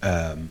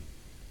 I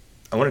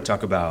want to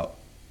talk about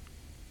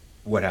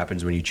what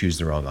happens when you choose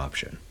the wrong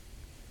option.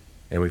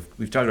 And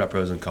we've talked about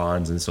pros and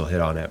cons, and this will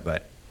hit on it,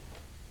 but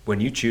when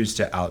you choose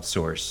to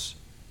outsource,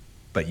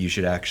 but you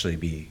should actually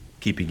be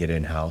keeping it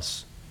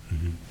in-house,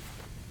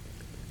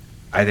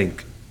 I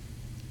think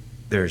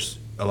there's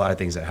a lot of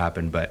things that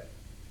happen, but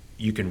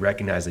you can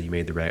recognize that you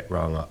made the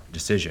wrong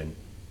decision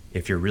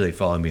if you're really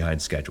falling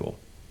behind schedule.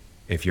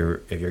 If you're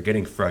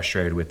getting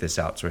frustrated with this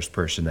outsourced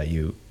person that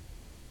you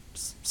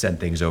send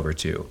things over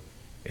to,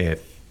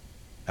 if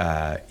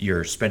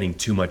you're spending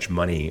too much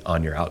money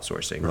on your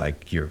outsourcing,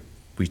 like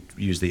we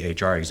use the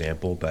HR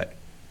example, but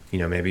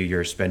maybe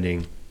you're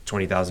spending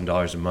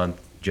 $20,000 a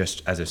month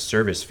just as a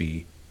service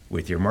fee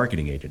with your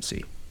marketing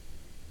agency.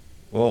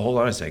 Well, hold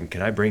on a second.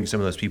 Can I bring some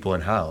of those people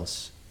in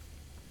house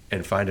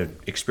and find an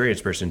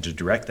experienced person to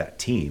direct that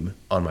team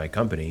on my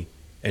company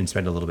and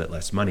spend a little bit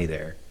less money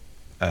there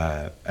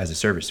as a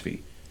service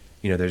fee?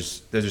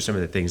 Those are some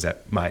of the things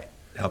that might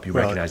help you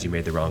recognize you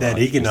made the wrong That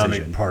economic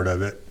decision. part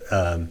of it,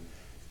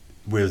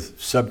 with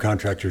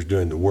subcontractors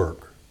doing the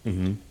work,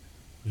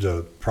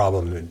 the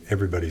problem, and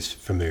everybody's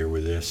familiar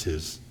with this,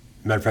 is,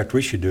 matter of fact,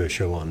 we should do a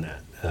show on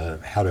that,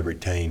 how to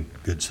retain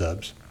good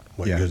subs,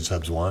 what Yeah. good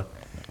subs want.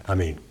 I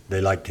mean,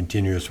 they like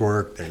continuous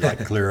work, they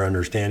like clear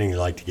understanding, they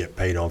like to get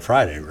paid on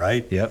Friday,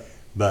 right? Yep.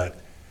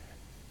 But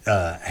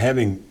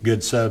having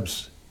good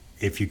subs,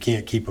 if you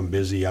can't keep them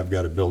busy, I've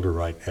got a builder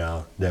right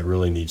now that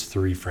really needs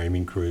 3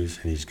 framing crews,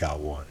 and he's got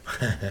 1.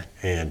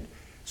 And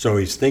so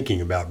he's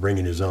thinking about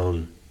bringing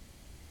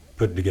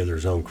putting together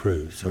his own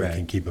crew so Right. he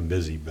can keep them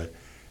busy. But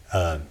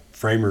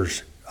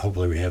framers,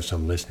 hopefully we have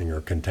some listening,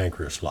 are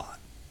cantankerous lot,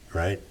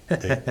 right?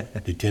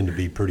 They tend to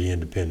be pretty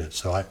independent.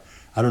 So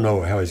I don't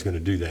know how he's going to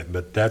do that,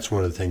 but that's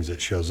one of the things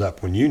that shows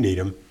up. When you need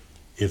them,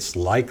 it's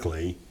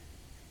likely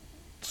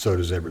so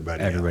does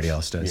everybody else. Everybody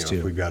else does, too.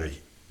 If we've got a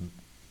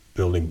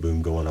building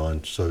boom going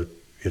on, so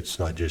it's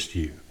not just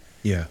you.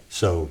 Yeah.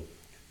 So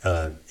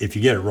if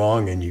you get it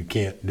wrong and you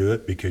can't do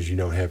it because you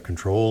don't have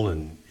control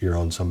and you're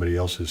on somebody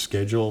else's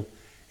schedule,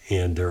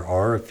 and there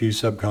are a few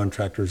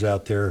subcontractors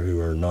out there who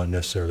are not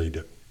necessarily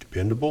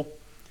dependable,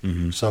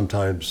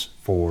 sometimes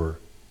for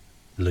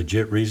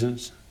legit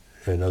reasons.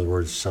 In other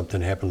words,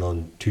 something happened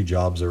on 2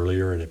 jobs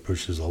earlier and it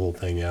pushes the whole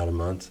thing out a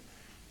month.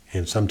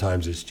 And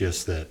sometimes it's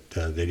just that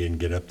they didn't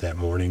get up that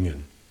morning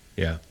and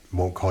Yeah.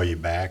 won't call you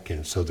back.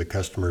 And so the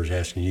customer's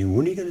asking you,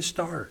 when are you going to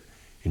start?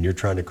 and you're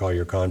trying to call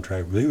your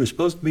contractor. He was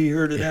supposed to be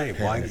here today.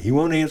 Why? He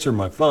won't answer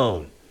my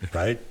phone,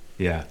 right?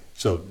 Yeah.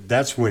 So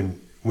that's when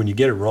you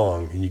get it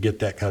wrong and you get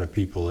that kind of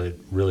people, it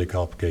really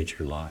complicates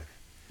your life.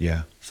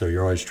 Yeah. So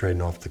you're always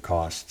trading off the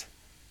cost,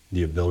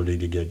 the ability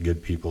to get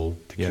good people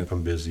to keep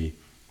them busy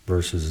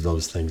versus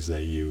those things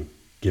that you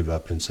give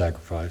up and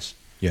sacrifice.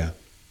 Yeah.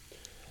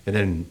 And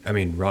then, I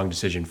mean, wrong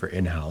decision for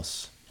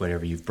in-house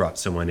whenever you've brought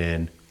someone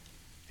in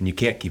and you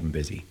can't keep them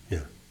busy.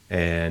 Yeah.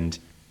 And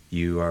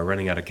you are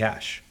running out of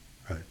cash.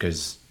 Right.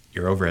 Because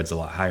your overhead's a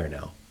lot higher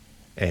now.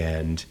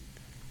 And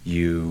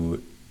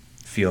you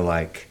feel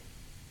like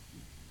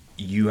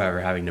you are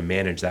having to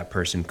manage that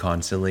person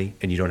constantly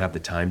and you don't have the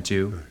time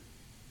to, Right.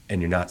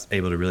 and you're not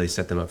able to really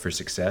set them up for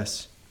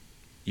success.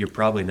 You're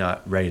probably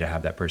not ready to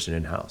have that person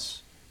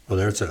in-house. Well,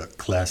 there's a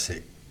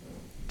classic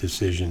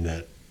decision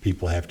that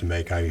people have to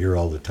make. I hear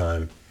all the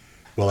time,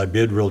 well, I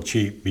bid real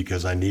cheap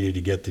because I needed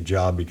to get the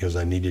job because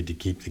I needed to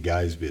keep the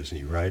guys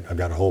busy, right? I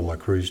got to hold my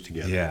crews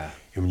together. Yeah.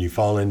 And when you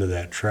fall into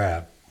that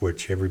trap,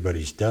 which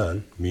everybody's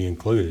done, me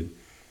included,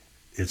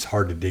 it's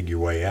hard to dig your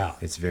way out.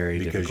 It's very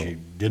because difficult. you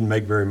didn't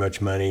make very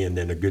much money, and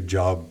then a good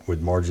job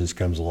with margins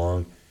comes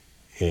along,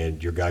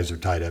 and your guys are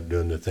tied up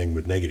doing the thing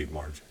with negative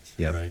margins,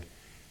 right?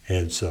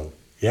 And so,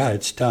 yeah,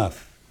 it's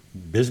tough.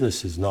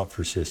 Business is not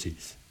for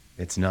sissies.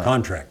 It's not.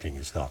 Contracting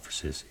is not for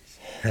sissies.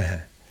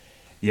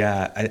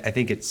 Yeah, I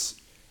think it's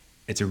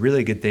a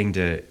really good thing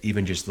to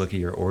even just look at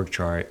your org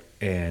chart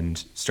and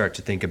start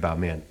to think about,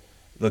 man,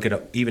 look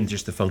at even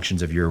just the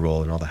functions of your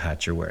role and all the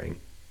hats you're wearing.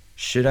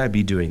 Should I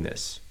be doing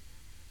this?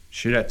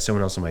 Should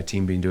someone else on my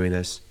team be doing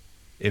this?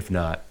 If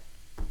not,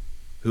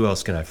 who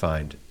else can I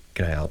find?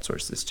 Can I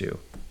outsource this to?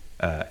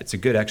 It's a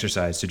good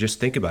exercise to just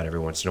think about every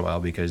once in a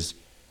while, because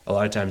a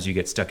lot of times you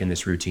get stuck in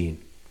this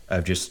routine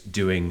of just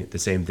doing the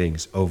same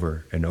things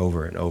over and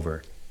over and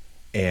over.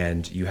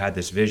 And you had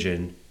this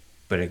vision,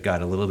 but it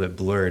got a little bit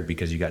blurred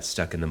because you got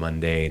stuck in the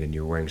mundane and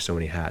you're wearing so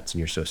many hats and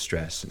you're so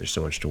stressed and there's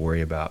so much to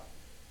worry about,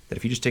 that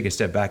if you just take a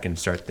step back and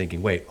start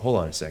thinking, wait, hold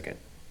on a second.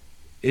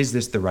 Is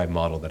this the right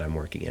model that I'm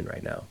working in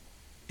right now?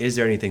 Is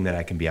there anything that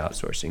I can be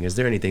outsourcing? Is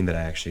there anything that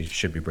I actually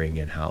should be bringing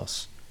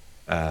in-house?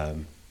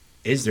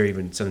 Is there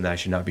even something that I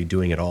should not be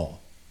doing at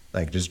all?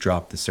 Like, just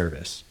drop the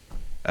service.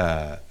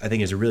 I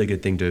think it's a really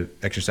good thing to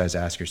exercise to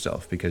ask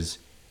yourself, because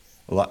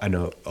I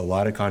know a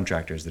lot of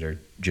contractors that are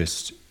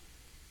just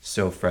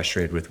so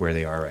frustrated with where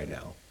they are right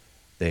now.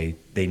 They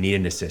need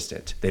an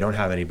assistant. They don't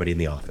have anybody in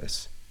the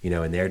office,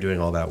 and they're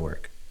doing all that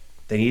work.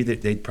 They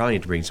probably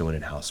need to bring someone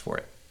in-house for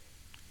it.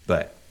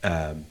 But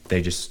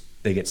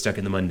they get stuck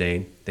in the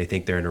mundane. They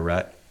think they're in a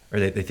rut, or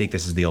they think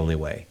this is the only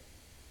way,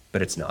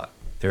 but it's not.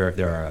 There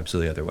are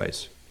absolutely other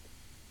ways.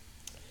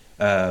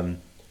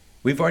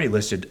 We've already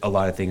listed a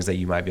lot of things that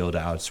you might be able to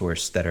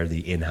outsource that are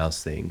the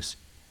in-house things,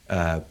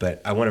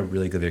 but I want to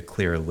really give a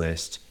clear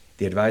list.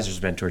 The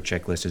advisor's mentor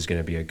checklist is going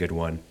to be a good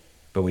one,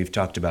 but we've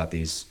talked about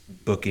these.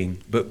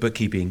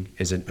 Bookkeeping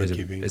is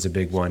a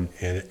big one,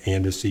 and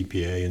a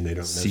CPA, and they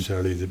don't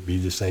necessarily be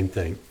the same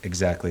thing.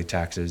 Exactly.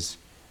 Taxes,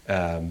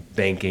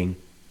 banking.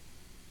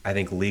 I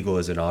think legal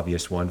is an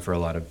obvious one for a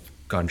lot of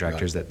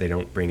contractors, that they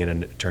don't bring in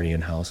an attorney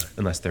in-house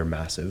unless they're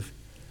massive.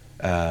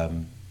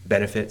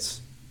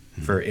 Benefits,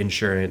 for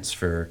insurance,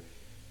 for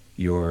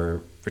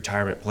your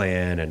retirement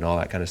plan and all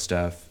that kind of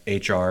stuff.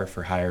 HR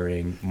for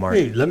hiring.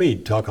 Hey, let me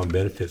talk on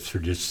benefits for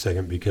just a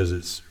second, because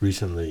it's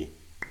recently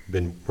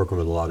been working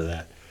with a lot of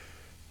that.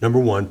 Number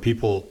one,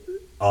 people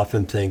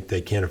often think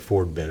they can't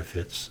afford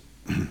benefits.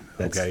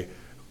 Okay.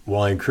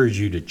 Well, I encourage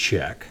you to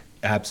check.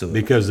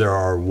 Absolutely. Because there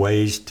are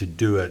ways to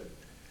do it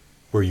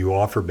where you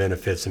offer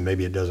benefits and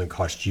maybe it doesn't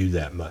cost you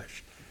that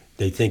much.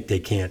 They think they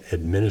can't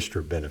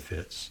administer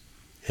benefits.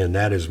 And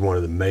that is one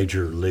of the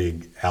major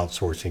league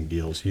outsourcing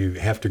deals. You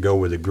have to go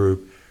with a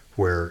group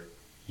where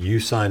you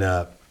sign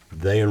up,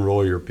 they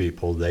enroll your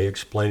people, they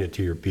explain it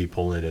to your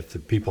people, and if the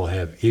people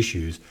have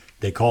issues,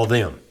 they call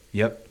them.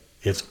 Yep.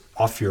 It's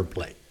off your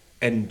plate.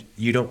 And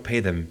you don't pay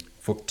them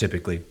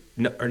typically,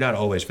 or not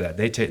always for that.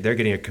 They're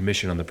getting a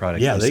commission on the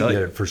product. Yeah, they get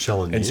it for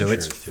selling the insurance. And so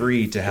insurance. it's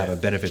free to have a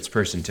benefits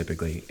person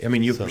typically. I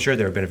mean, I'm sure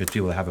there are benefits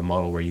people that have a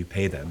model where you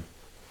pay them,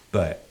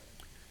 but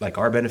like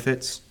our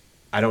benefits,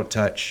 I don't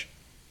touch.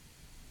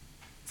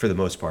 For the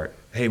most part,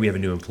 hey, we have a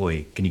new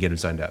employee. Can you get him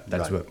signed up?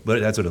 That's what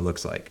it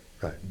looks like.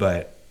 Right.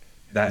 But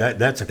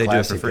that's a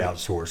classic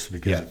outsource,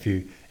 because if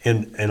you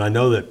and I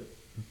know that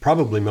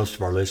probably most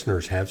of our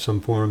listeners have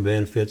some form of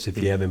benefits if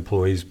you have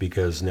employees,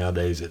 because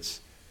nowadays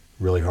it's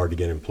really hard to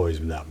get employees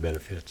without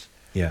benefits.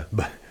 Yeah.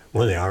 But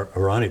one of the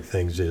ironic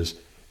things is,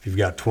 if you've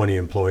got 20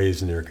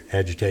 employees and they're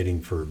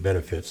agitating for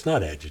benefits,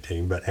 not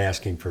agitating, but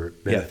asking for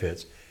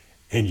benefits,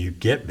 and you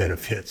get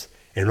benefits,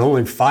 and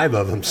only 5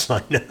 of them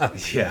sign up.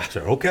 Yeah.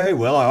 So, okay,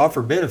 well, I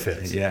offer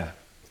benefits. Yeah.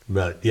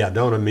 But,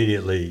 don't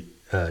immediately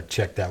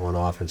check that one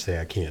off and say,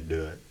 I can't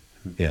do it.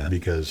 Yeah.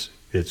 Because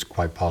it's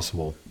quite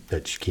possible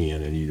that you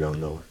can and you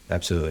don't know it.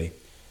 Absolutely.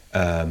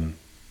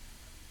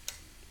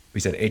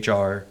 We said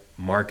HR,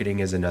 marketing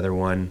is another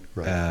one.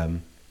 Right.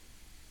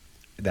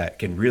 That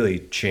can really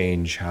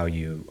change how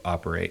you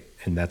operate.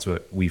 And that's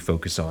what we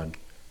focus on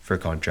for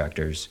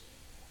contractors.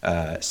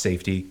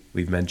 Safety,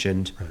 we've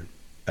mentioned.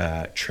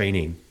 Right.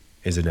 Training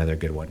is another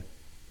good one.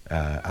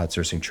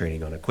 Outsourcing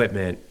training on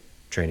equipment,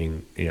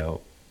 training,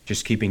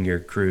 just keeping your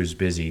crews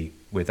busy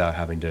without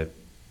having to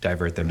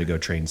divert them to go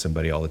train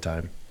somebody all the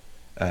time.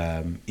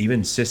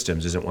 Even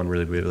systems isn't one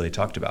we really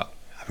talked about.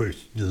 I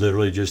was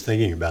literally just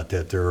thinking about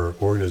that. There are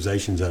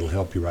organizations that'll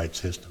help you write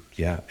systems.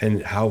 Yeah,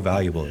 and how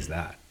valuable is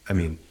that? I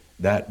mean,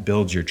 that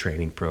builds your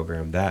training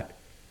program. That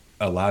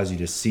allows you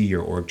to see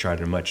your org chart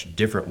in a much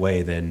different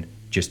way than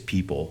just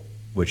people,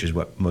 which is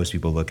what most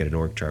people look at an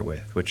org chart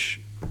with, which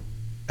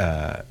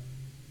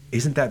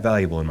isn't that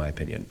valuable in my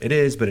opinion. It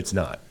is, but it's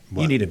not.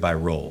 What? You need it by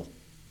role.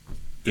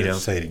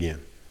 Say it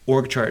again.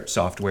 Org chart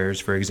softwares,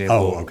 for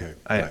example. Oh, okay.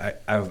 Right.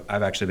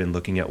 I've actually been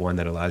looking at one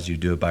that allows you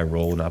to do it by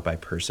role, not by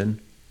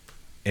person.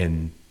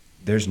 And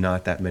there's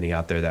not that many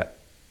out there that,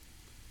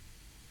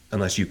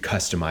 unless you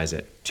customize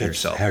it to That's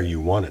yourself. how you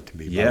want it to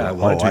be. Yeah, I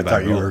want it to be I by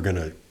thought you role. were going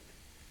to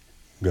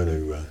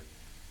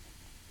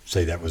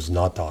say that was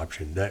not the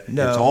option. That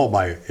No. it's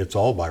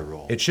all by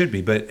role. It should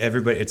be, but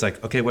everybody, it's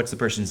like, okay, what's the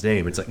person's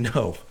name? It's like,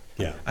 no.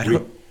 Yeah.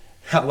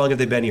 How long have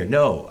they been here?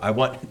 No,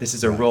 this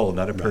is a Right, role,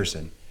 not a right.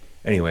 person.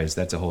 Anyways,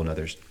 that's a whole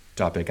nother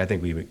topic. I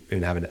think we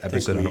even have an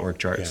episode on org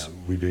charts. Yeah,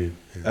 we do.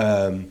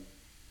 Yeah.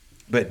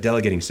 But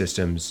delegating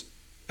systems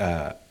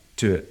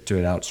to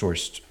an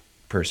outsourced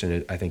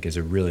person, I think, is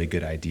a really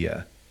good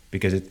idea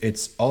because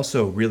it's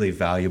also really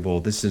valuable.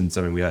 This isn't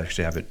something we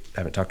actually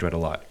haven't talked about a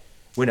lot.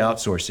 When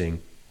outsourcing,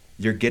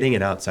 you're getting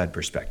an outside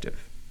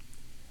perspective,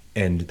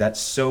 and that's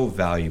so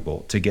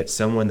valuable to get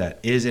someone that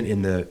isn't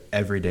in the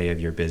everyday of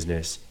your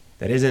business,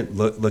 that isn't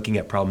looking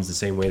at problems the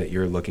same way that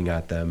you're looking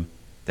at them,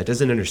 that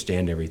doesn't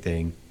understand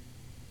everything.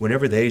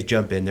 Whenever they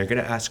jump in, they're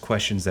going to ask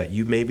questions that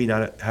you maybe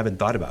haven't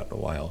thought about in a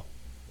while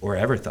or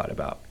ever thought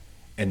about.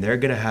 And they're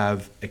going to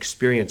have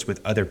experience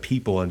with other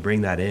people and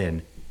bring that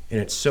in. And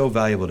it's so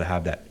valuable to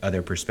have that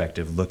other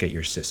perspective, look at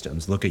your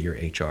systems, look at your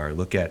HR,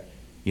 look at,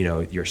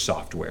 your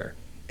software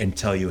and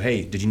tell you,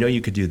 hey, did you know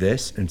you could do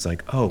this? And it's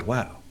like, oh,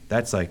 wow,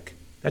 that's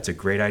a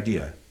great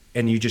idea.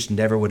 And you just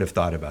never would have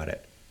thought about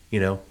it,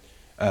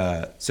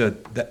 So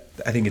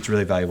I think it's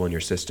really valuable in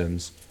your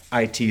systems.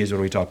 IT is when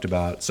we talked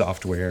about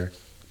software.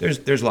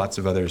 There's lots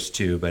of others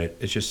too, but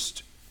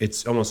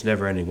it's almost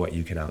never ending what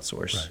you can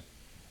outsource.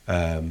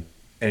 Right.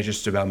 And it's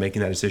just about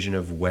making that decision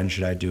of when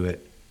should I do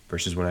it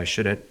versus when I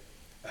shouldn't.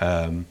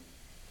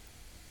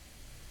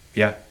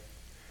 Yeah.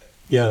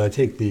 Yeah, and I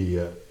think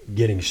the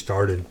getting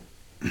started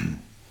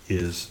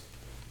is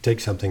take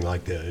something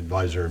like the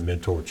advisor and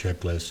mentor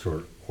checklist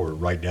or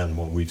write down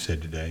what we've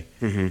said today.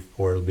 Mm-hmm.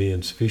 Or it'll be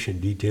in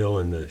sufficient detail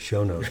in the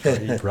show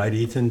notes, right,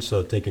 Ethan?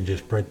 So that they can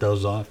just print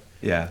those off.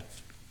 Yeah.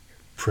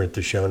 Print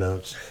the show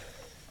notes.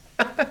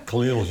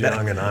 Khalil's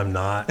young and I'm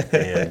not,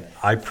 and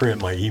I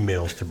print my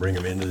emails to bring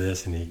him into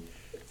this, and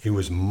he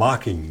was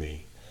mocking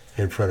me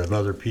in front of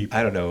other people.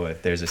 I don't know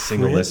if there's a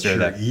single Print listener your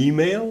that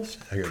emails?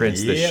 I go,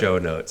 prints the "Yeah." show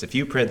notes. If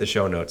you print the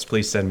show notes,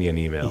 please send me an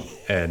email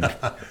and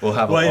we'll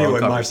have a Well, long anyway,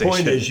 my conversation.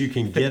 point is you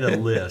can get a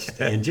list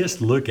and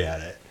just look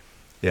at it.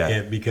 Yeah.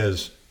 And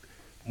because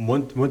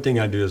one thing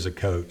I do as a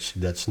coach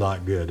that's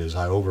not good is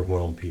I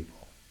overwhelm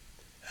people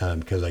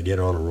because I get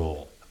on a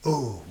roll.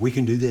 Oh, we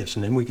can do this,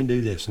 and then we can do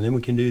this, and then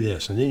we can do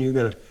this, and then you're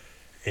going to,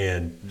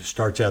 and it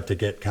starts out to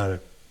get kind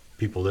of,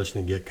 people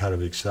listening get kind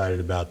of excited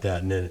about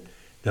that, and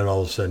then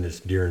all of a sudden it's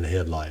deer in the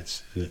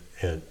headlights.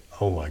 And,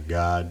 oh my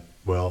God,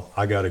 well,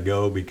 I got to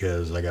go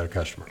because I got a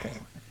customer.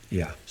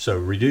 Yeah. So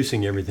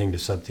reducing everything to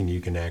something you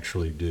can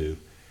actually do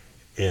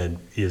and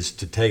is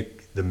to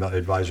take the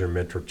advisor and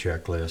mentor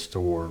checklist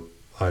or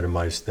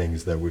itemized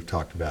things that we've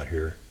talked about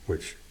here,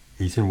 which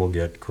Ethan will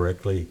get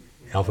correctly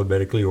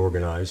alphabetically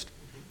organized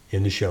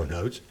in the show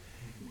notes.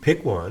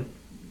 Pick one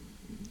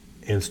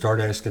and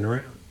start asking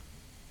around.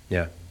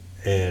 Yeah.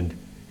 And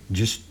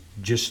just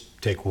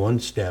take one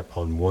step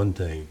on one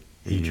thing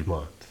each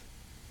month.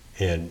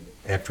 And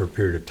after a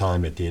period of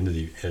time at the end of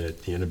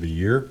the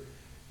year,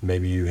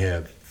 maybe you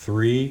have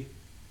 3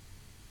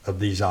 of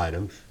these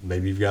items.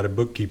 Maybe you've got a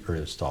bookkeeper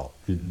installed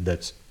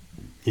that's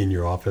in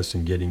your office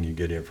and getting you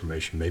good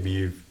information. Maybe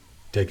you've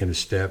taken a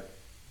step,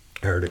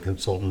 hired a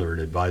consultant or an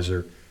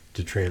advisor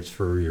to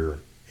transfer your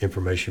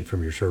information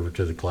from your server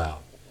to the cloud.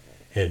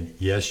 And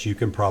yes, you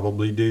can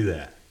probably do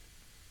that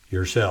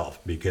yourself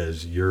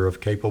because you're a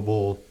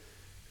capable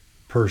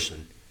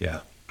person. Yeah.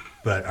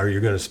 But are you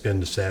going to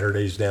spend the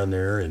Saturdays down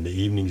there and the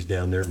evenings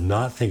down there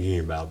not thinking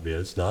about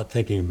bids, not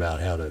thinking about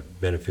how to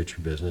benefit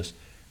your business?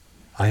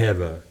 I have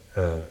a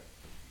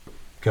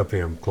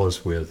company I'm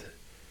close with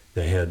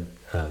that had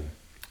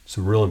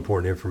some real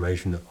important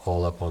information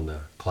all up on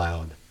the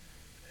cloud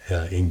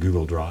in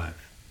Google Drive.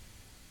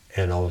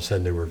 And all of a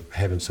sudden they were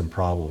having some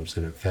problems,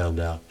 and it found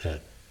out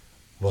that,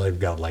 well, they've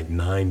got like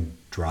 9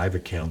 drive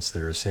accounts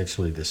that are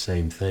essentially the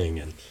same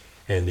thing.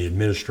 And the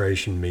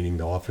administration, meaning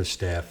the office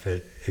staff,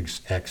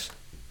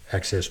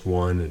 accessed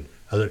one and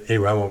other.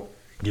 Anyway, I won't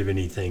give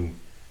anything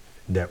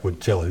that would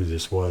tell who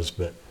this was,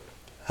 but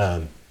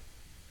all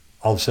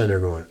of a sudden they're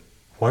going,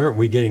 why aren't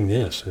we getting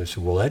this? And I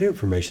said, well, that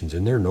information's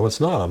in there. No,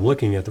 it's not. I'm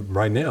looking at it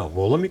right now.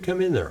 Well, let me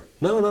come in there.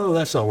 No,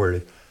 that's not where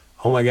it is.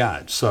 Oh my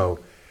God. So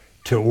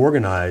to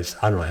organize,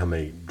 I don't know how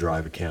many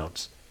drive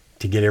accounts,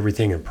 to get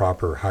everything in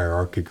proper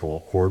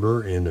hierarchical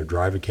order in the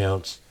drive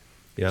accounts,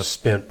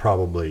 spent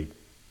probably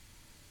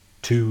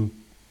 2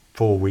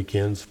 full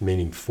weekends,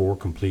 meaning 4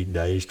 complete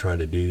days trying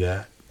to do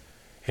that.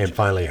 And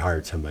finally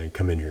hired somebody,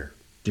 come in here.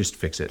 Just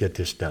fix it. Get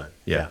this done.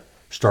 Yeah.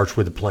 Starts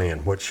with a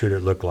plan. What should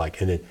it look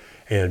like?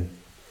 And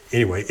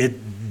anyway,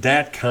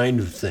 that kind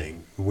of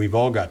thing. We've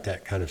all got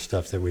that kind of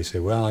stuff that we say,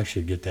 well, I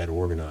should get that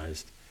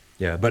organized.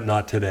 Yeah. But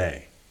not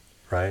today,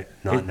 right?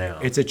 Not now.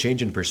 It's a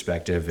change in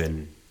perspective,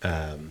 and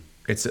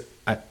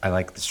I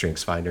like the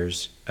strengths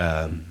finders,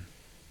 and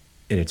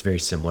it's very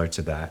similar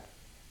to that,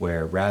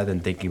 where rather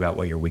than thinking about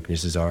what your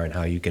weaknesses are and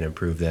how you can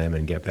improve them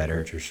and get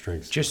better, your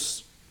strengths,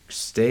 just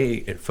stay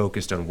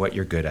focused on what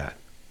you're good at.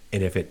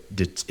 And if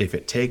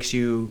it takes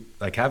you,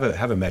 like, have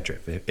a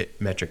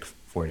metric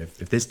for it.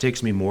 If this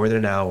takes me more than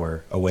an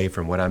hour away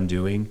from what I'm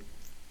doing,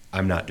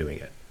 I'm not doing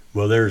it.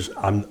 Well,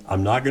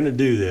 I'm not going to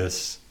do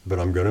this, but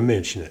I'm going to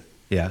mention it.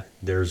 Yeah.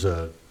 There's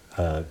an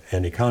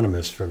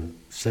economist from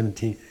 18th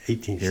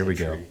century. Here we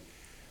go.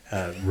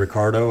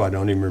 Ricardo, I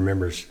don't even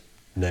remember his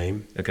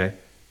name. Okay.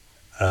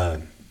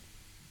 I'm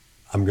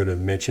going to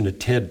mention a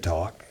TED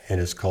Talk,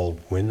 and it's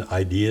called When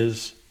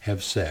Ideas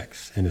Have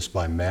Sex, and it's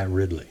by Matt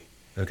Ridley.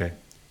 Okay.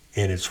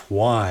 And it's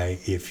why,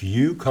 if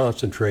you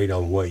concentrate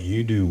on what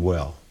you do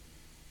well,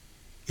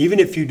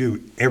 even if you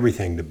do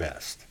everything the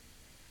best,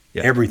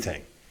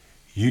 everything,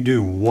 you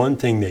do one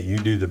thing that you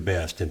do the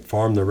best and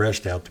farm the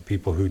rest out to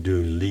people who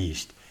do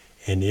least,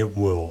 and it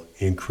will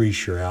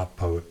increase your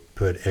output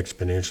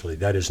exponentially.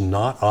 That is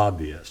not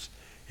obvious.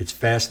 It's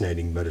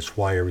fascinating, but it's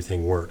why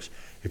everything works.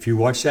 If you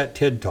watch that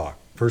TED Talk,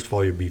 first of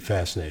all, you'll be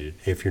fascinated.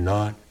 If you're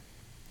not,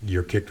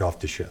 you're kicked off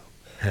the show,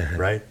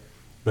 right?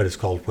 But it's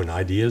called When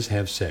Ideas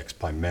Have Sex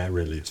by Matt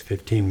Ridley. It's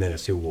 15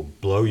 minutes. It will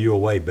blow you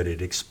away, but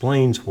it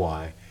explains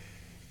why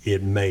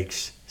it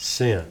makes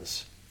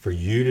sense for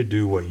you to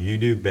do what you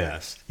do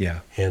best,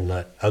 and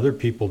let other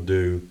people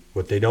do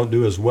what they don't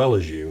do as well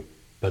as you,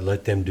 but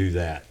let them do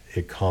that.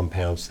 It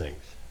compounds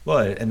things. Well,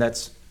 and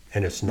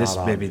it's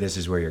not maybe this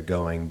is where you're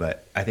going,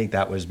 but I think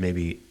that was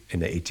maybe in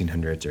the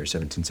 1800s or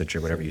 17th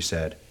century, whatever you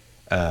said.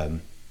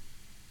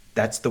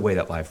 That's the way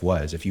that life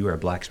was. If you were a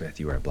blacksmith,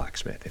 you were a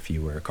blacksmith. If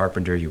you were a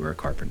carpenter, you were a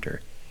carpenter.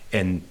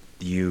 And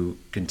you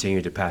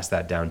continued to pass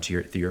that down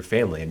to your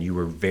family, and you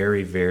were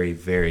very, very,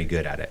 very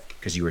good at it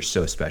because you were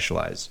so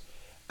specialized.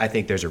 I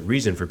think there's a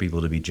reason for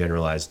people to be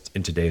generalized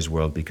in today's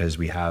world, because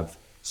we have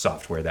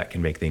software that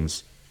can make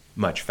things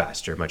much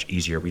faster, much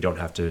easier. We don't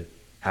have to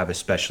have a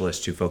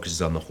specialist who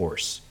focuses on the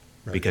horse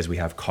because we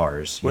have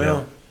cars. You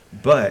know?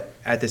 But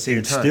at the same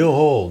time, it still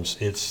holds.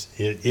 It's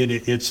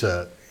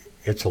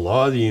a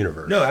law of the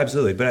universe. No,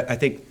 absolutely. But I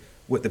think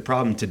what the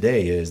problem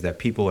today is that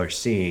people are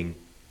seeing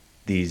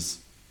these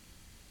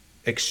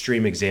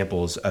extreme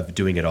examples of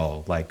doing it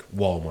all, like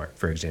Walmart,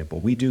 for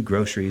example. We do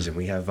groceries, and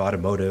we have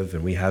automotive,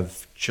 and we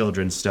have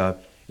children's stuff,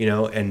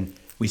 and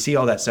we see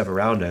all that stuff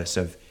around us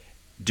of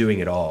doing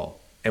it all,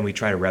 and we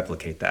try to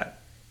replicate that.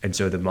 And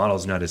so the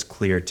model's not as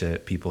clear to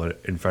people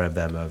in front of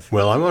them of,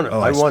 well, I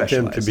want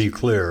them to be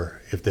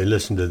clear if they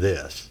listen to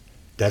this.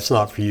 That's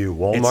not for you.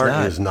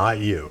 Walmart is not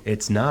you.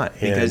 It's not,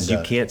 because you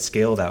can't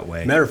scale that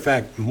way. Matter of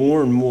fact,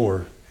 more and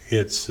more,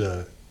 it's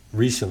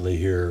recently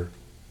here,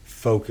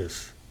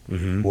 focus.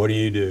 Mm-hmm. What do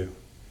you do?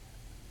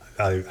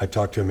 I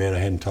talked to a man I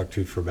hadn't talked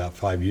to for about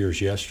 5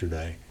 years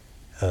yesterday,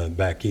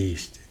 back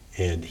east,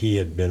 and he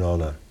had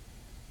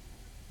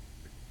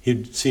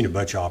he'd seen a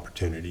bunch of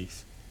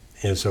opportunities.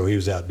 And so he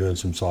was out doing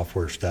some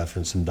software stuff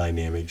and some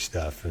dynamic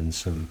stuff and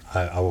some,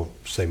 I won't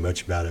say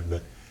much about it,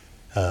 but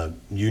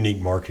unique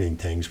marketing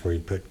things where he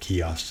put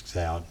kiosks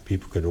out.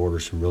 People could order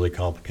some really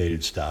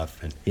complicated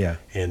stuff.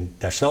 And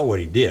that's not what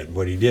he did.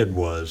 What he did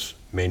was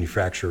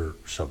manufacture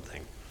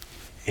something.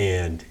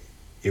 And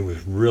it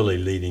was really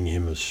leading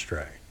him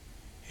astray.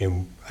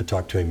 And I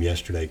talked to him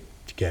yesterday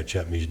to catch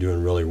up, and he's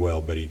doing really well,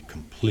 but he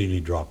completely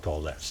dropped all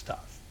that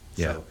stuff.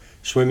 Yeah. So,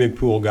 swimming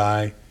pool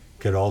guy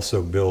could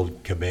also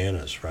build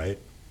cabanas, right?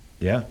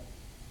 Yeah.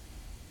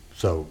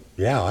 So,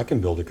 I can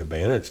build a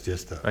cabana. It's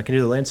just I can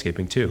do the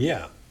landscaping too.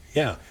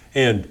 Yeah.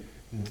 And,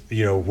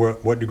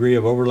 what degree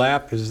of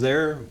overlap is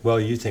there? Well,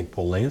 you think,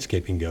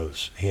 landscaping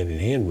goes hand in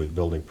hand with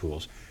building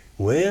pools.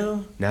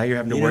 Well, now you're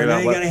having to worry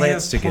about what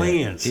plants to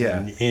get.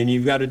 Yeah. And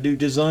you've got to do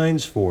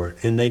designs for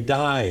it, and they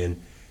die.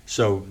 And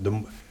so,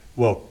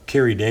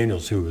 Kerry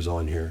Daniels, who was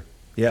on here,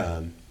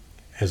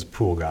 as a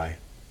pool guy,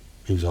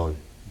 he was on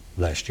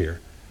last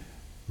year.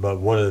 But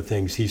one of the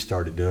things he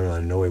started doing, and I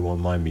know he won't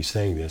mind me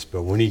saying this,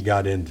 but when he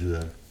got into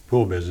the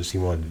pool business, he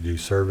wanted to do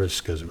service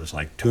because it was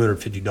like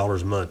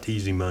 $250 a month,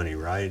 easy money,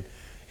 right?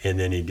 And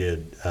then he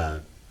did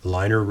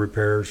liner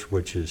repairs,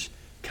 which is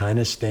kind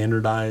of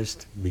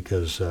standardized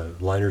because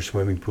liner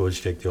swimming pools,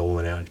 you take the old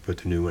one out, you put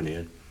the new one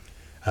in.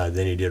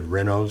 Then he did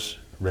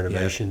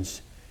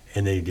renovations,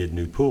 and then he did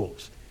new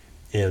pools.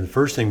 And the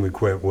first thing we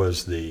quit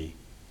was the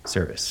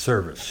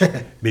service.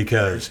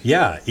 Because,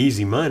 yeah,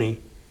 easy money,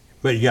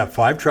 but you got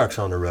 5 trucks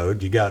on the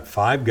road. You got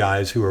 5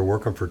 guys who are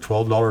working for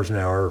 $12 an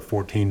hour or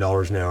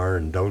 $14 an hour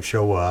and don't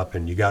show up,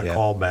 and you got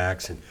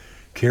callbacks. And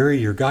Kerry,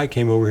 your guy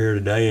came over here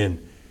today, and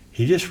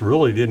he just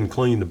really didn't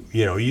clean the,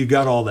 you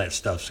got all that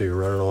stuff, so you're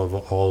running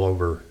all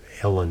over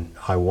hell and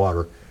high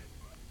water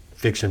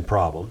fixing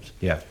problems.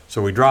 Yeah.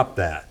 So we dropped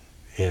that,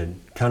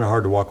 and kind of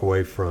hard to walk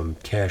away from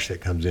cash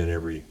that comes in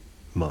every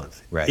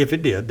month. Right. If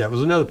it did, that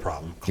was another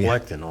problem,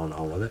 collecting on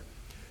all of it.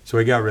 So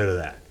we got rid of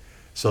that.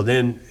 So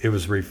then it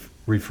was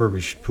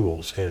refurbished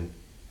pools, and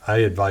I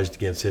advised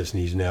against this,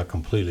 and he's now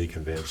completely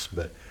convinced.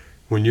 But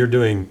when you're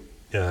doing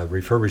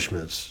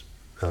refurbishments,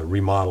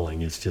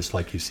 remodeling, it's just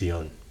like you see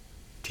on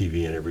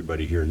TV, and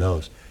everybody here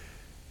knows.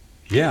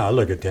 Yeah, I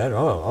look at that.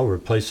 Oh, I'll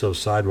replace those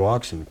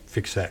sidewalks and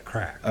fix that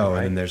crack. Oh,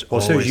 right? and there's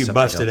as soon as you always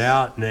bust something it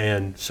out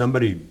and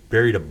somebody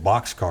buried a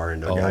boxcar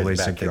into a guy's Always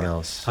backyard. something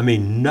else. I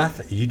mean,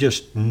 nothing. You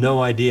just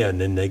no idea, and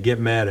then they get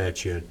mad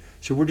at you.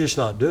 So we're just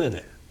not doing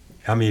that.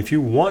 I mean, if you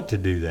want to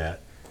do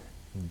that,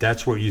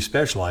 that's what you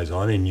specialize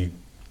on, and you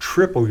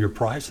triple your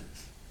prices.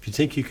 If you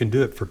think you can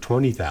do it for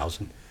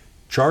 $20,000,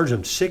 charge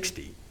them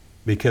 $60,000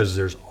 because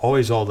there's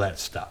always all that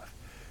stuff.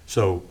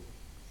 So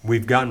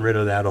we've gotten rid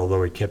of that,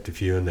 although we kept a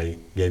few, and they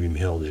gave him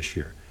hell this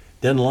year.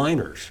 Then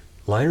liners.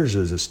 Liners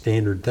is a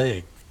standard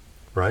thing,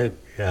 right?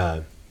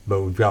 But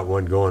we've got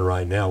one going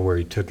right now where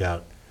he took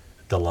out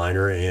the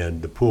liner,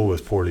 and the pool was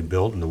poorly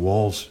built, and the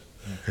walls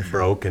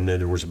broke, and then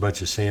there was a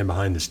bunch of sand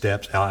behind the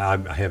steps. I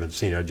haven't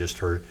seen it, I just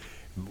heard.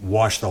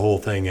 Washed the whole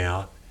thing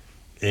out.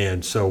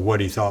 And so what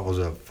he thought was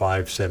a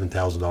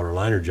 $7,000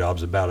 liner job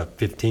is about a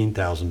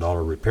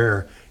 $15,000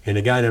 repair, and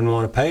the guy didn't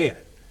want to pay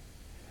it.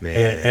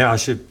 And I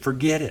said,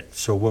 forget it.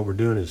 So what we're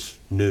doing is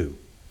new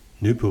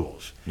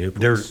pools.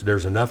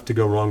 There's enough to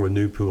go wrong with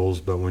new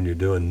pools, but when you're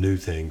doing new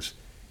things,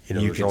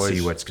 you can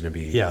see what's going to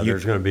be. Yeah,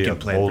 there's going to be a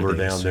boulder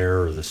down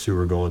there or the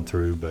sewer going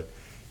through, but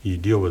you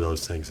deal with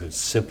those things and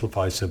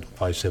simplify.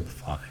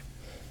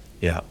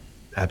 Yeah,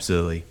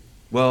 absolutely.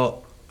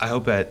 Well, I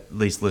hope at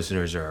least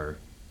listeners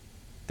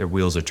their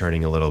wheels are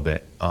turning a little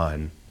bit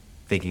on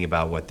thinking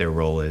about what their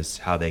role is,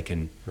 how they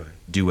can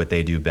do what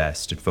they do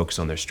best and focus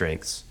on their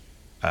strengths,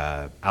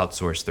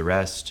 outsource the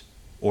rest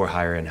or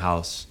hire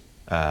in-house,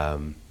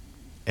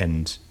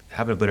 and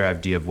have a better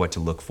idea of what to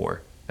look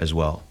for as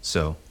well.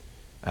 So,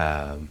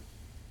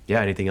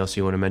 anything else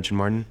you want to mention,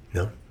 Martin?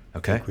 No.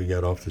 Okay. I think we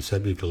got off the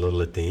subject a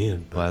little at the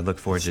end. Well, I look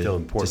forward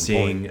to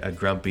seeing a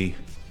grumpy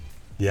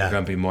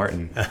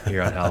Martin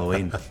here on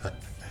Halloween.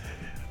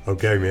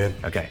 Okay, man.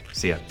 Okay,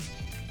 see ya.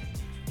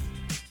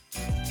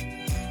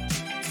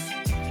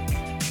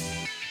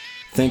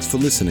 Thanks for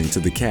listening to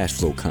The Cash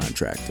Flow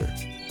Contractor.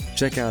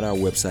 Check out our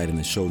website in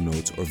the show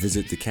notes or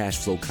visit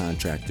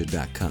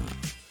thecashflowcontractor.com.